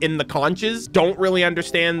voices in the conches. Don't really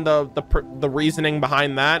understand the reasoning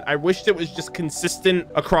behind that. I wished it was just consistent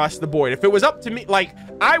across the board. If it was up to me, like,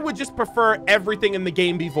 I would just prefer everything in the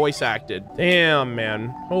game be voice acted. Damn, man.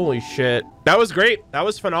 Holy shit. That was great. That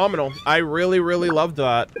was phenomenal. I really, really loved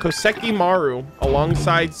that. Kosekimaru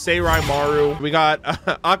alongside Seirai Maru. We got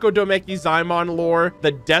Ako Domeki Zaemon lore,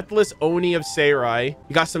 the Deathless Oni of Seirai.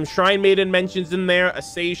 You got some Shrine Maiden mentions in there, a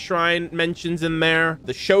Sei Shrine mentions in there,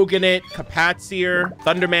 the Shogunate, Kapatsir,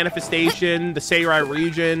 Thunder Manifestation, the Seirai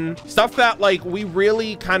region. Stuff that, like, we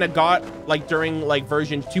really kind of got, like, during, like,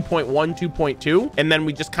 version 2.1, 2.2, and then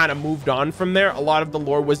we just kind of moved on from there. A lot of the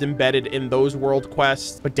lore was embedded in those world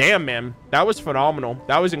quests. But damn, man. That was phenomenal.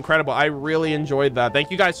 That was incredible. I really enjoyed that.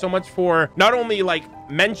 Thank you guys so much for not only like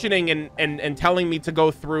mentioning and telling me to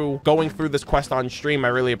going through this quest on stream. I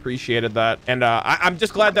really appreciated that. And I'm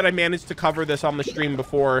just glad that I managed to cover this on the stream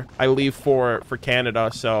before I leave for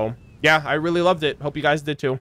Canada. So yeah, I really loved it. Hope you guys did too.